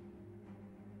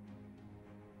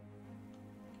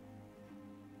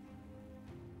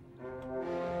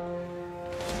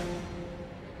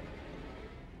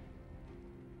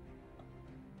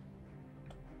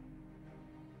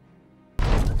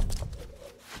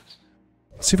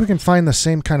 Let's see if we can find the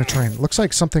same kind of terrain. Looks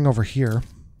like something over here.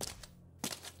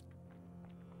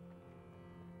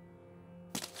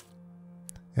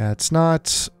 Yeah, it's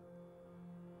not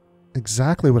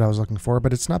exactly what I was looking for,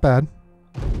 but it's not bad.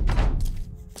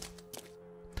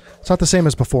 It's not the same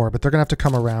as before, but they're going to have to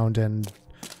come around and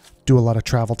do a lot of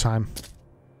travel time.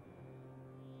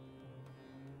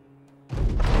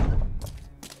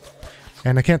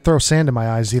 And I can't throw sand in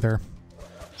my eyes either,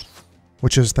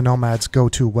 which is the nomad's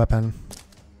go-to weapon.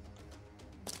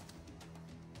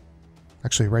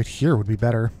 Actually, right here would be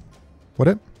better. Would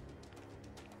it?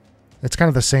 It's kind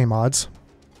of the same odds.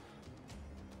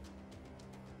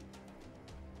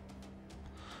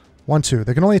 1, 2.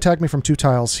 They can only attack me from 2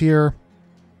 tiles here.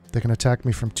 They can attack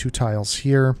me from 2 tiles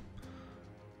here.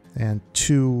 And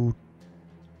 2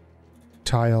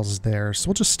 tiles there. So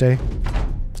we'll just stay.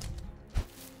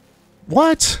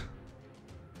 What?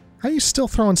 How are you still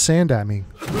throwing sand at me?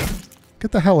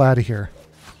 Get the hell out of here.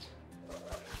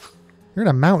 You're in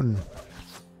a mountain.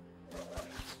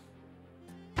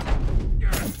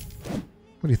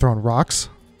 What are you throwing, rocks?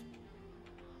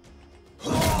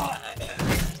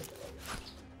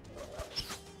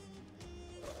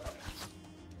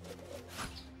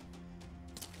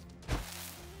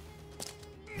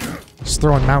 Just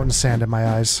throwing mountain sand in my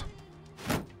eyes.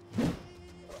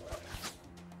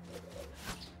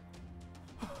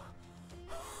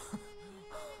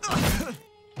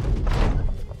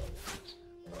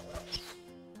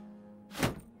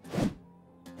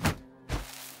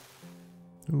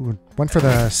 Ooh, went for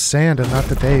the sand and not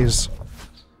the days.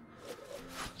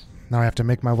 Now I have to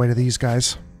make my way to these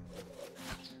guys.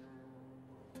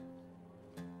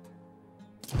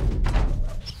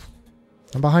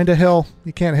 I'm behind a hill.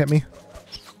 You can't hit me.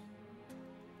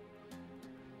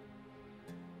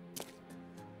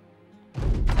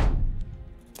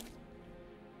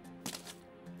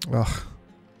 Ugh.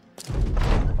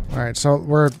 Alright, so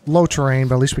we're low terrain,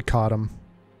 but at least we caught him.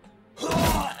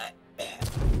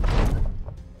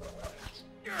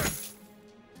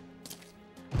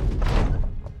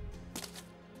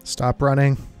 Stop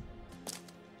running.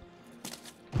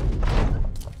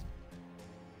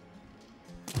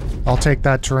 I'll take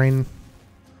that terrain.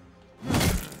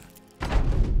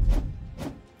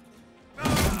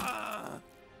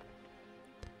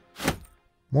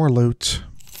 More loot.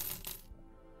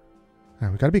 Right,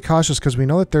 we gotta be cautious because we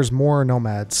know that there's more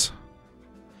nomads.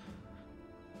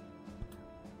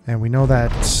 And we know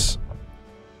that...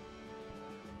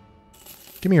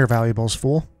 Give me your valuables,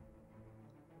 fool.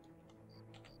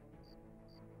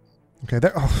 Okay,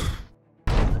 there... Oh.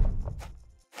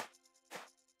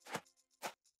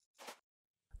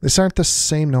 These aren't the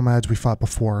same nomads we fought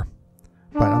before.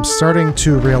 But I'm starting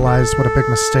to realize what a big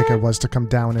mistake it was to come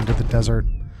down into the desert.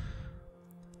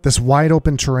 This wide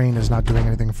open terrain is not doing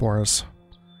anything for us.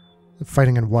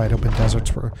 Fighting in wide open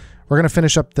deserts. We're going to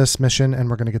finish up this mission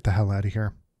and we're going to get the hell out of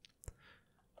here.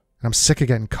 And I'm sick of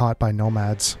getting caught by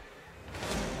nomads.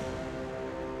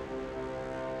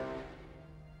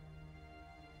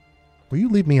 Will you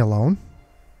leave me alone?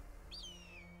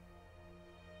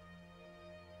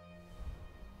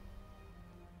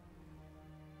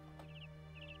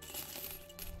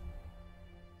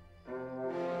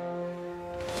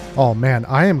 Oh man,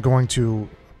 I'm going to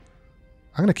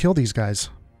kill these guys.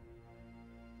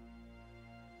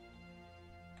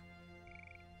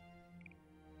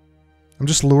 I'm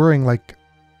just luring like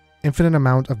infinite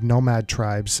amount of nomad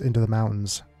tribes into the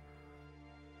mountains.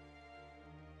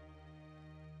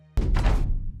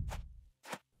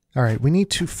 All right, we need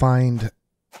to find...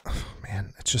 Oh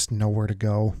man, it's just nowhere to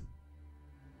go.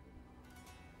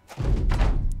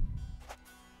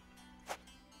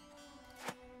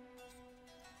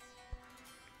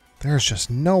 There's just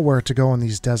nowhere to go in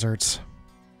these deserts.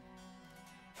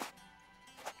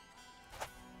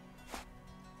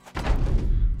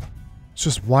 It's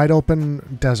just wide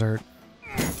open desert.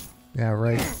 Yeah,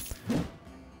 right.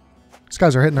 These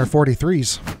guys are hitting their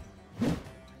 43s.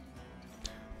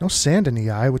 No sand in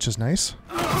the eye, which is nice.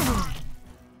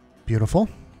 Beautiful.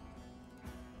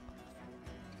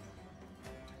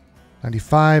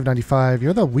 95, 95.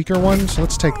 You're the weaker one, so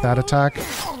let's take that attack.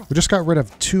 We just got rid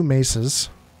of 2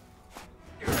 maces.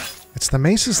 It's the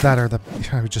maces that are the...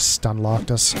 who just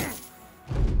stun-locked us.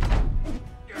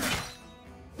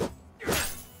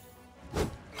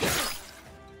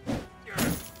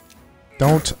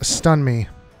 Don't stun me.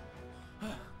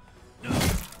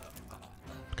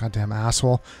 Goddamn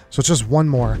asshole. So it's just one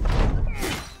more.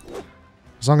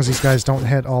 As long as these guys don't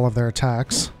hit all of their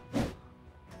attacks.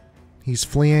 He's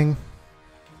fleeing.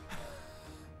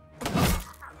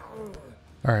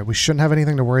 Alright, we shouldn't have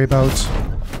anything to worry about.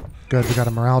 Good, we got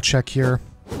a morale check here.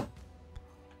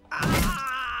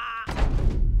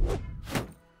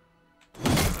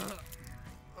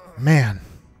 Man.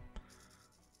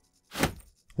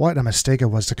 What a mistake it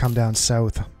was to come down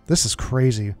south. This is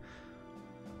crazy.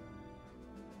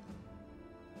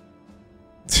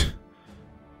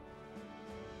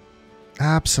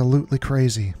 Absolutely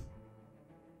crazy.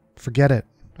 Forget it.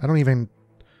 I don't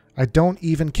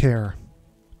even care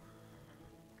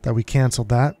that we canceled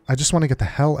that. I just want to get the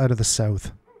hell out of the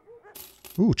south.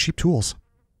 Ooh, cheap tools.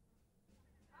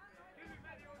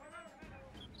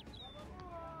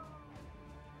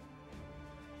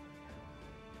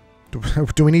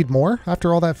 Do we need more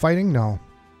after all that fighting? No.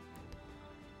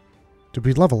 Did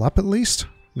we level up at least?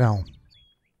 No.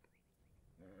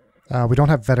 We don't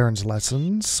have veterans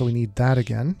lessons, so we need that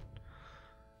again.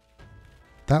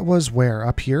 That was where?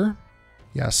 Up here?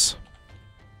 Yes.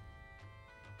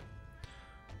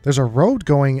 There's a road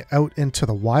going out into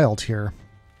the wild here.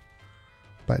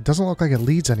 But it doesn't look like it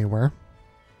leads anywhere.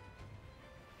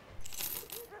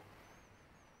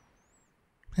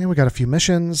 And we got a few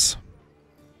missions.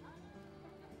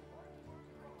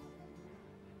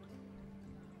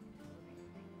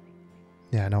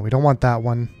 Yeah, no, we don't want that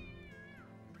one.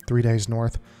 3 days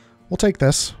north. We'll take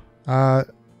this. Yeah,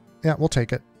 we'll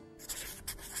take it.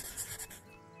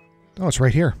 Oh, it's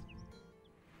right here.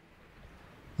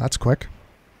 That's quick.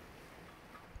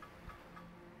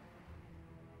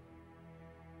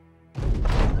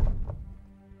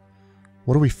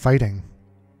 What are we fighting?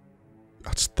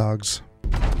 That's thugs.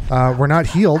 We're not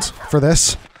healed for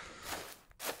this.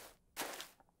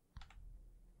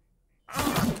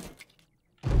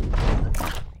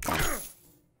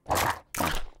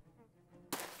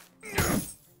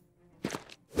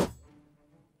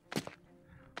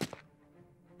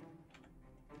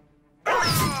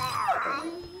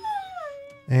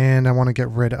 And I want to get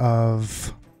rid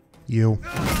of you.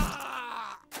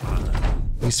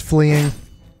 He's fleeing.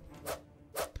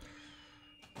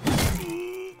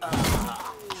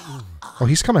 Oh,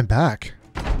 he's coming back.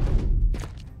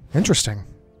 Interesting.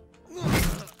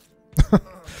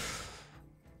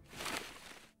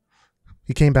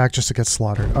 He came back just to get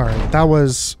slaughtered. Alright,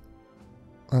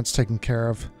 that's taken care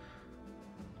of.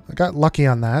 I got lucky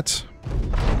on that.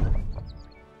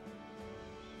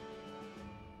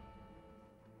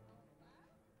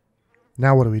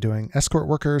 Now what are we doing? Escort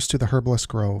workers to the Herbalist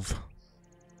Grove.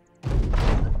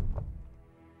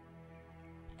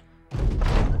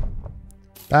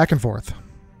 Back and forth.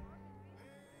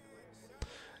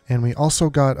 And we also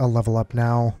got a level up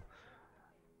now.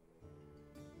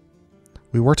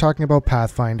 We were talking about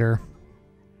Pathfinder.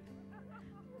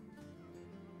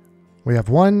 We have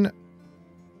 1,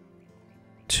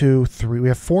 2, 3. We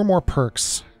have 4 more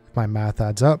perks, if my math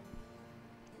adds up.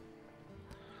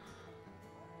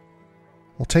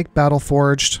 We'll take Battle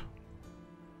Forged.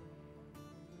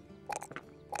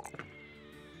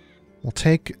 We'll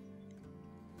take...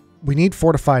 We need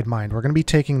Fortified Mind. We're going to be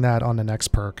taking that on the next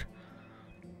perk.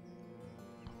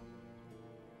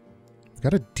 We've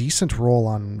got a decent roll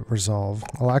on Resolve.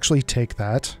 I'll actually take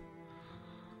that.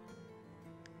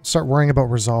 Start worrying about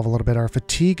Resolve a little bit. Our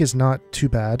Fatigue is not too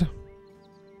bad.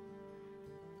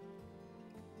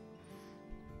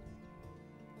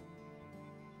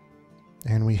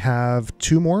 And we have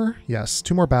 2 more. Yes,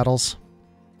 2 more battles.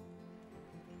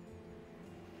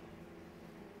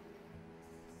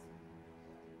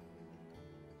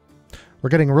 We're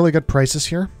getting really good prices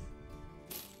here.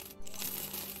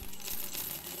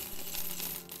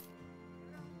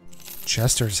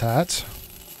 Chester's hat.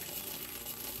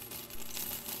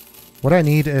 What I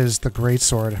need is the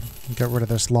greatsword. Get rid of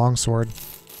this longsword.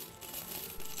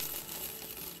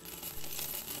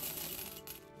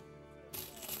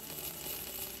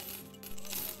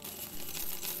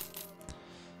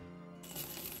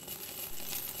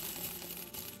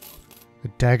 The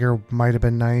dagger might have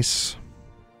been nice,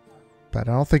 but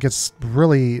I don't think it's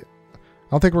really... I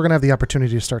don't think we're going to have the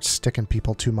opportunity to start sticking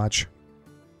people too much.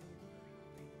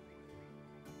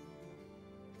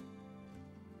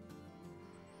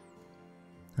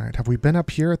 Alright, have we been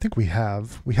up here? I think we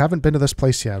have. We haven't been to this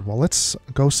place yet. Well, let's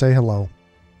go say hello.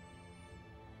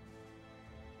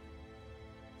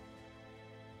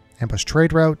 Ambush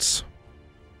trade routes.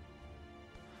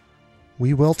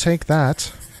 We will take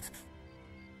that.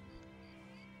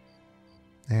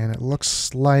 And it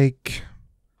looks like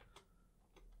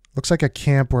a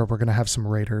camp where we're going to have some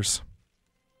raiders.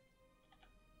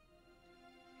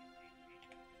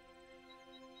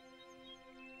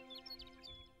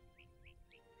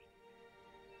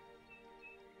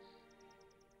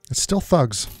 It's still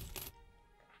thugs.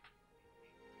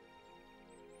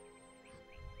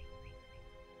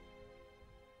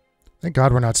 Thank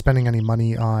God we're not spending any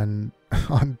money on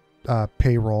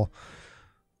payroll.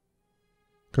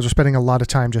 Because we're spending a lot of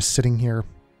time just sitting here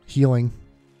healing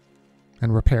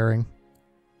and repairing.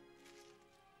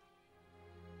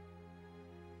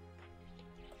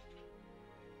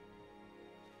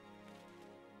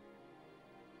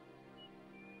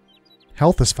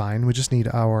 Health is fine. We just need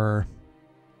our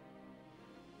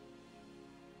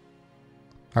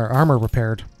armor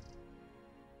repaired.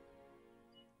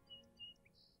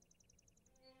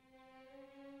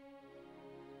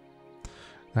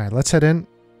 Alright, let's head in.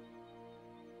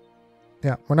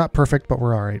 Yeah, we're not perfect, but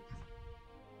we're alright.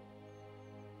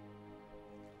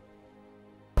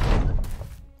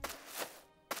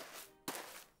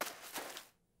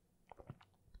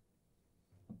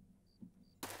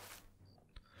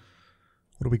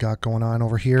 What do we got going on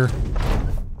over here?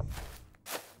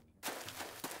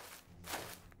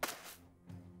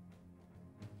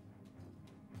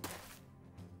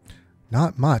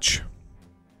 Not much.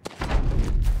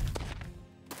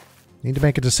 Need to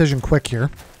make a decision quick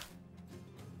here.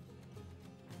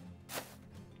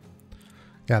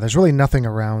 Yeah, there's really nothing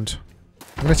around.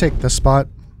 I'm going to take this spot.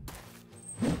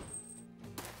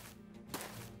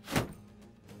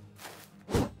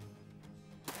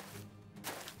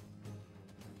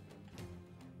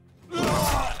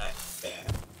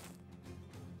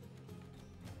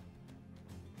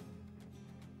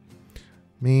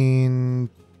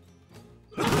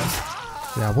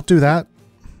 Yeah, we'll do that.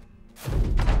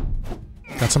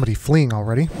 Got somebody fleeing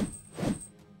already.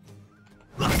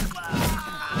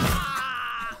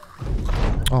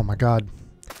 Oh my god.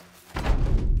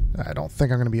 I don't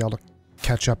think I'm going to be able to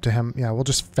catch up to him. Yeah, we'll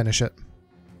just finish it.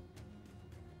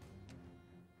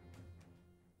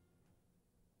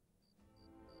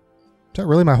 Is that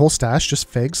really my whole stash? Just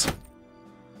figs?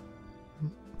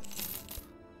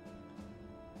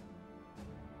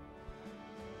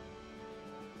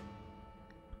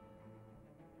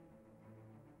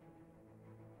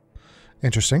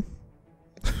 Interesting.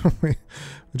 We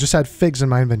just had figs in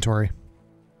my inventory.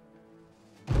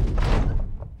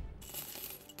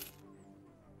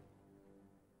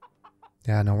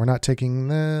 Yeah, no, we're not taking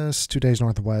this. 2 days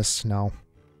northwest, no.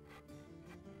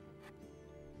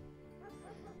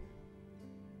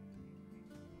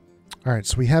 Alright,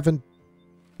 so we haven't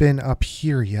been up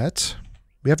here yet.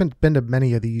 We haven't been to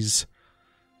many of these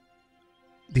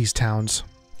towns.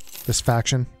 This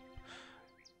faction.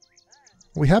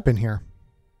 We have been here.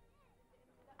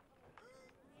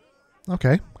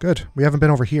 Okay, good. We haven't been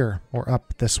over here or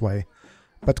up this way.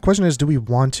 But the question is, do we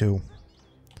want to?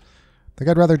 I think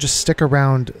I'd rather just stick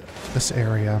around this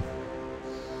area.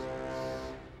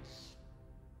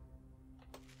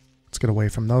 Let's get away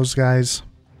from those guys.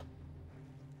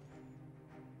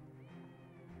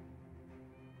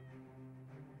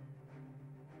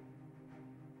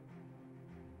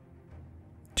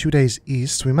 Two days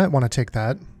east. We might want to take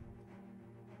that.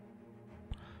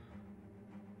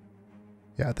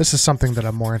 Yeah, this is something that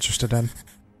I'm more interested in.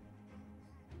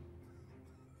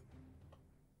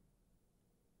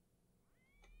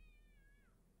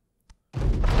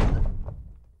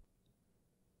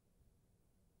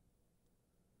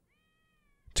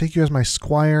 Take you as my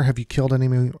squire. Have you killed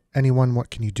anyone?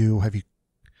 What can you do? Have you...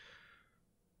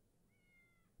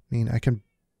 I mean, I can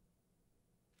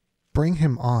bring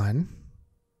him on.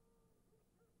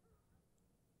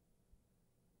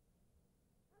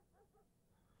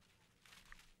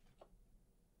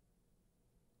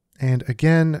 And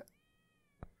again,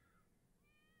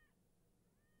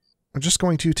 I'm just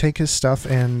going to take his stuff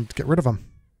and get rid of him.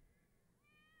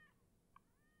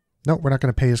 No, we're not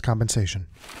going to pay his compensation.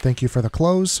 Thank you for the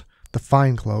clothes, the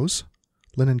fine clothes,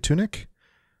 linen tunic.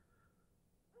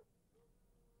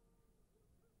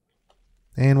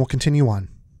 And we'll continue on.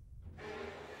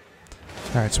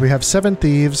 Alright, so we have 7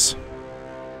 thieves.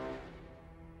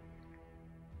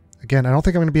 Again, I don't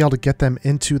think I'm going to be able to get them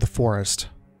into the forest.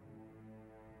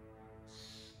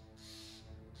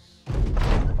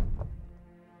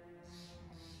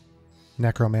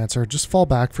 Necromancer, just fall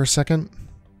back for a second.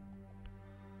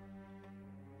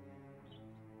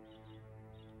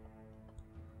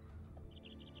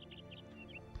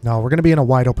 No, we're going to be in a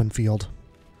wide open field.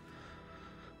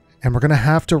 And we're going to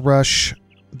have to rush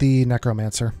the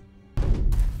Necromancer.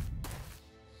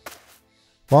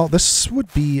 Well, this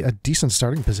would be a decent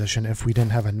starting position if we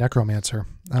didn't have a Necromancer.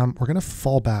 We're going to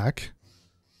fall back.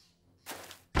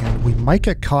 And we might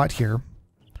get caught here.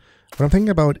 What I'm thinking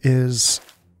about is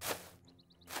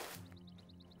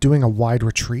doing a wide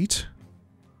retreat.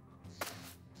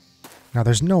 Now,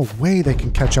 there's no way they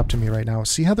can catch up to me right now.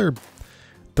 See how they're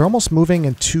almost moving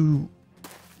in two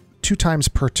times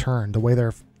per turn, the way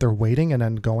they're waiting and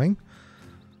then going.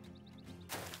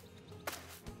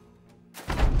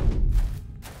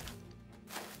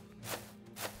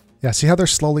 Yeah, see how they're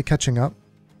slowly catching up?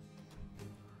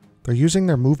 They're using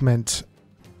their movement.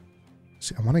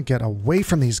 See, I want to get away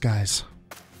from these guys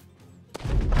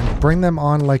and bring them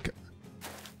on like...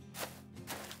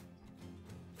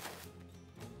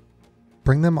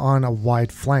 Bring them on a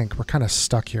wide flank. We're kind of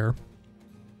stuck here.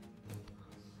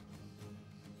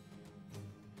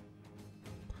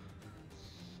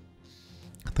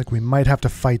 I think we might have to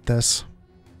fight this.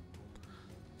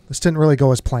 This didn't really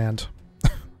go as planned.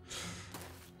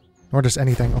 Nor does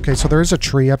anything. Okay, so there is a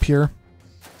tree up here.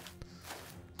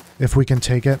 If we can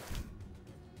take it.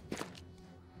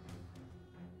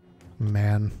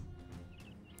 Man.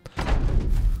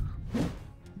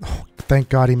 Oh, thank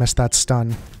God he missed that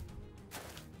stun.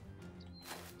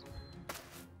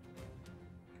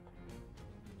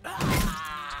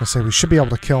 I say we should be able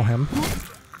to kill him.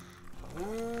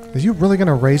 Are you really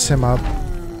gonna raise him up?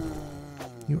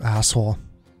 You asshole.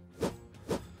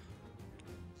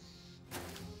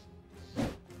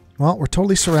 Well, we're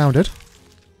totally surrounded.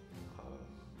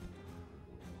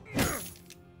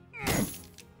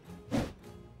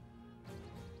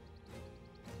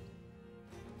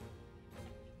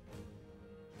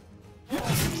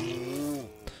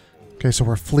 Okay, so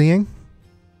we're fleeing.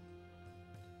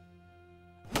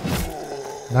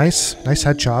 Nice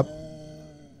head chop.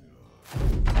 I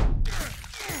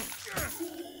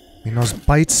mean, those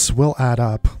bites will add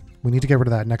up. We need to get rid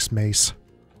of that next mace.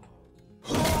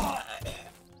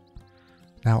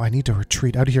 Now I need to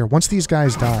retreat out of here once these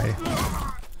guys die.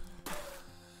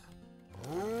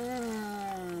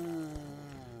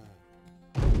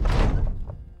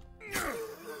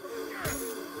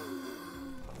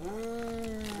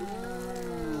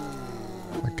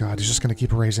 Oh my God, he's just going to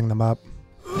keep raising them up.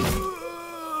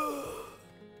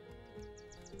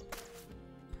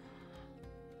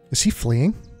 Is he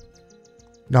fleeing?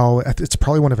 No, it's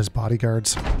probably one of his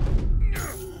bodyguards.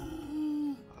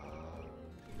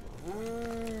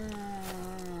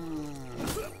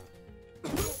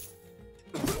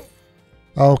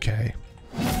 Okay.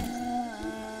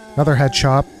 Another head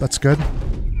chop. That's good.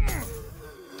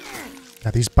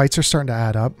 Now these bites are starting to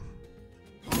add up.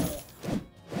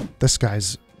 This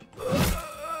guy's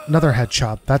Another head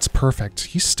chop. That's perfect.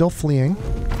 He's still fleeing.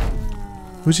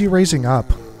 Who's he raising up?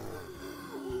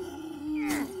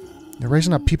 They're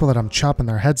raising up people that I'm chopping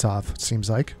their heads off, it seems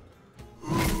like.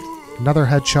 Another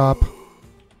head chop.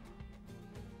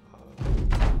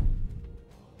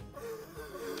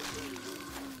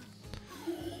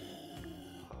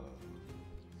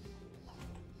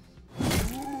 I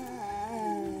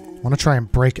want to try and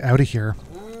break out of here.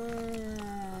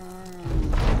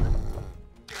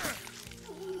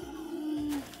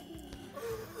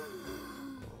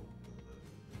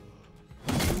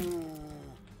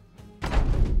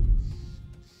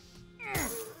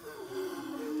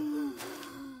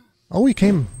 Oh, he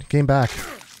came back.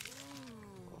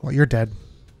 Well, you're dead.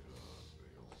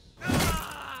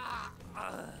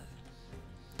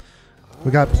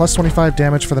 We got plus 25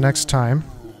 damage for the next time.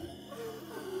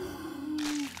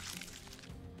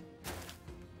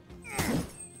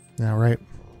 Yeah, right.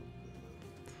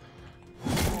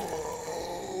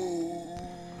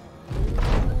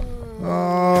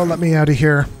 Oh, let me out of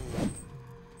here.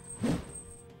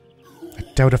 I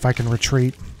doubt if I can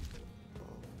retreat.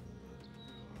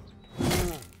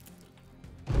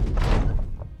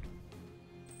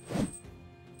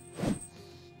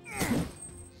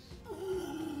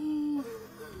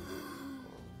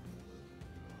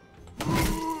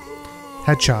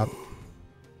 Head chop.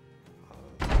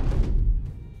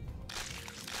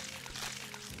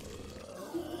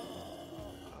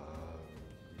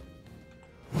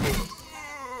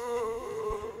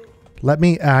 Let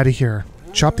me out of here.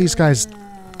 Chop these guys'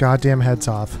 goddamn heads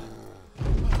off.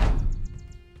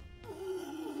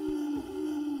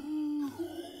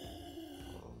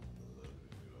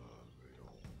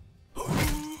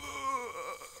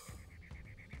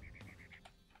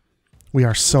 We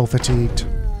are so fatigued.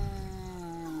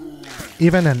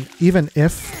 Even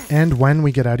if and when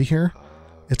we get out of here,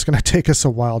 it's going to take us a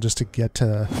while just to get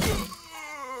to...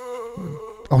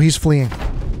 Oh, he's fleeing.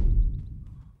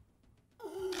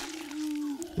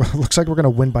 Looks like we're going to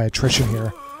win by attrition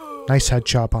here. Nice head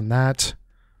chop on that.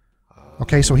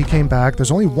 Okay, so he came back.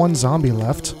 There's only one zombie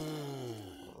left.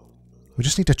 We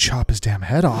just need to chop his damn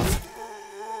head off.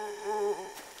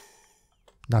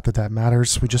 Not that that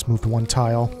matters. We just moved one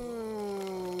tile.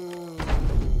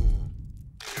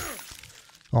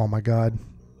 Oh my god.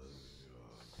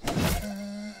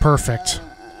 Perfect.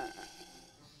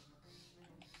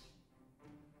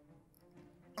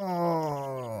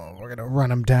 Oh, we're gonna run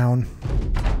him down.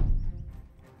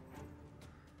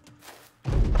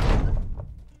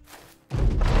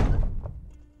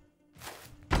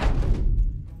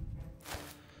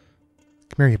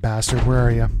 Come here, you bastard. Where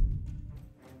are you?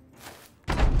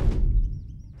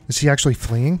 Is he actually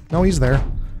fleeing? No, he's there.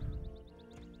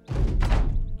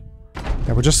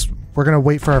 Yeah, we're gonna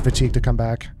wait for our fatigue to come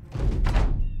back.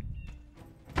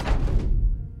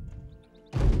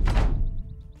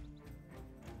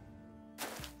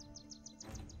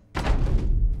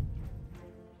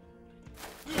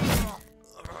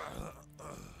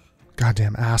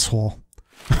 Goddamn asshole.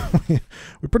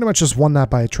 We pretty much just won that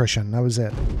by attrition. That was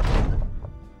it.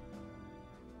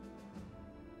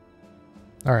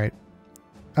 Alright.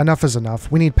 Enough is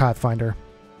enough. We need Pathfinder.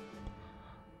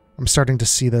 I'm starting to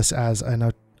see this as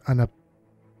an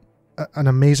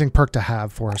amazing perk to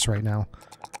have for us right now.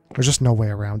 There's just no way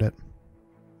around it.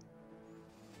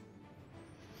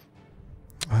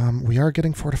 We are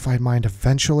getting Fortified Mind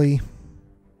eventually.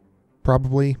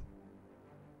 Probably.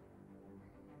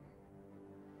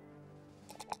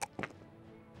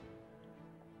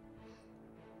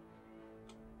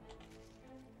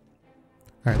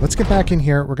 Alright, let's get back in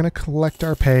here. We're going to collect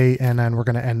our pay, and then we're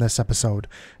going to end this episode.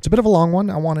 It's a bit of a long one.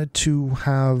 I wanted to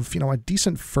have, a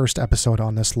decent first episode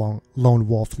on this Lone Lone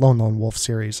Wolf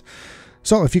series.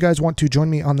 So if you guys want to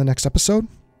join me on the next episode,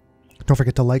 don't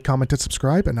forget to like, comment, and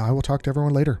subscribe, and I will talk to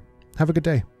everyone later. Have a good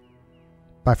day.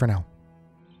 Bye for now.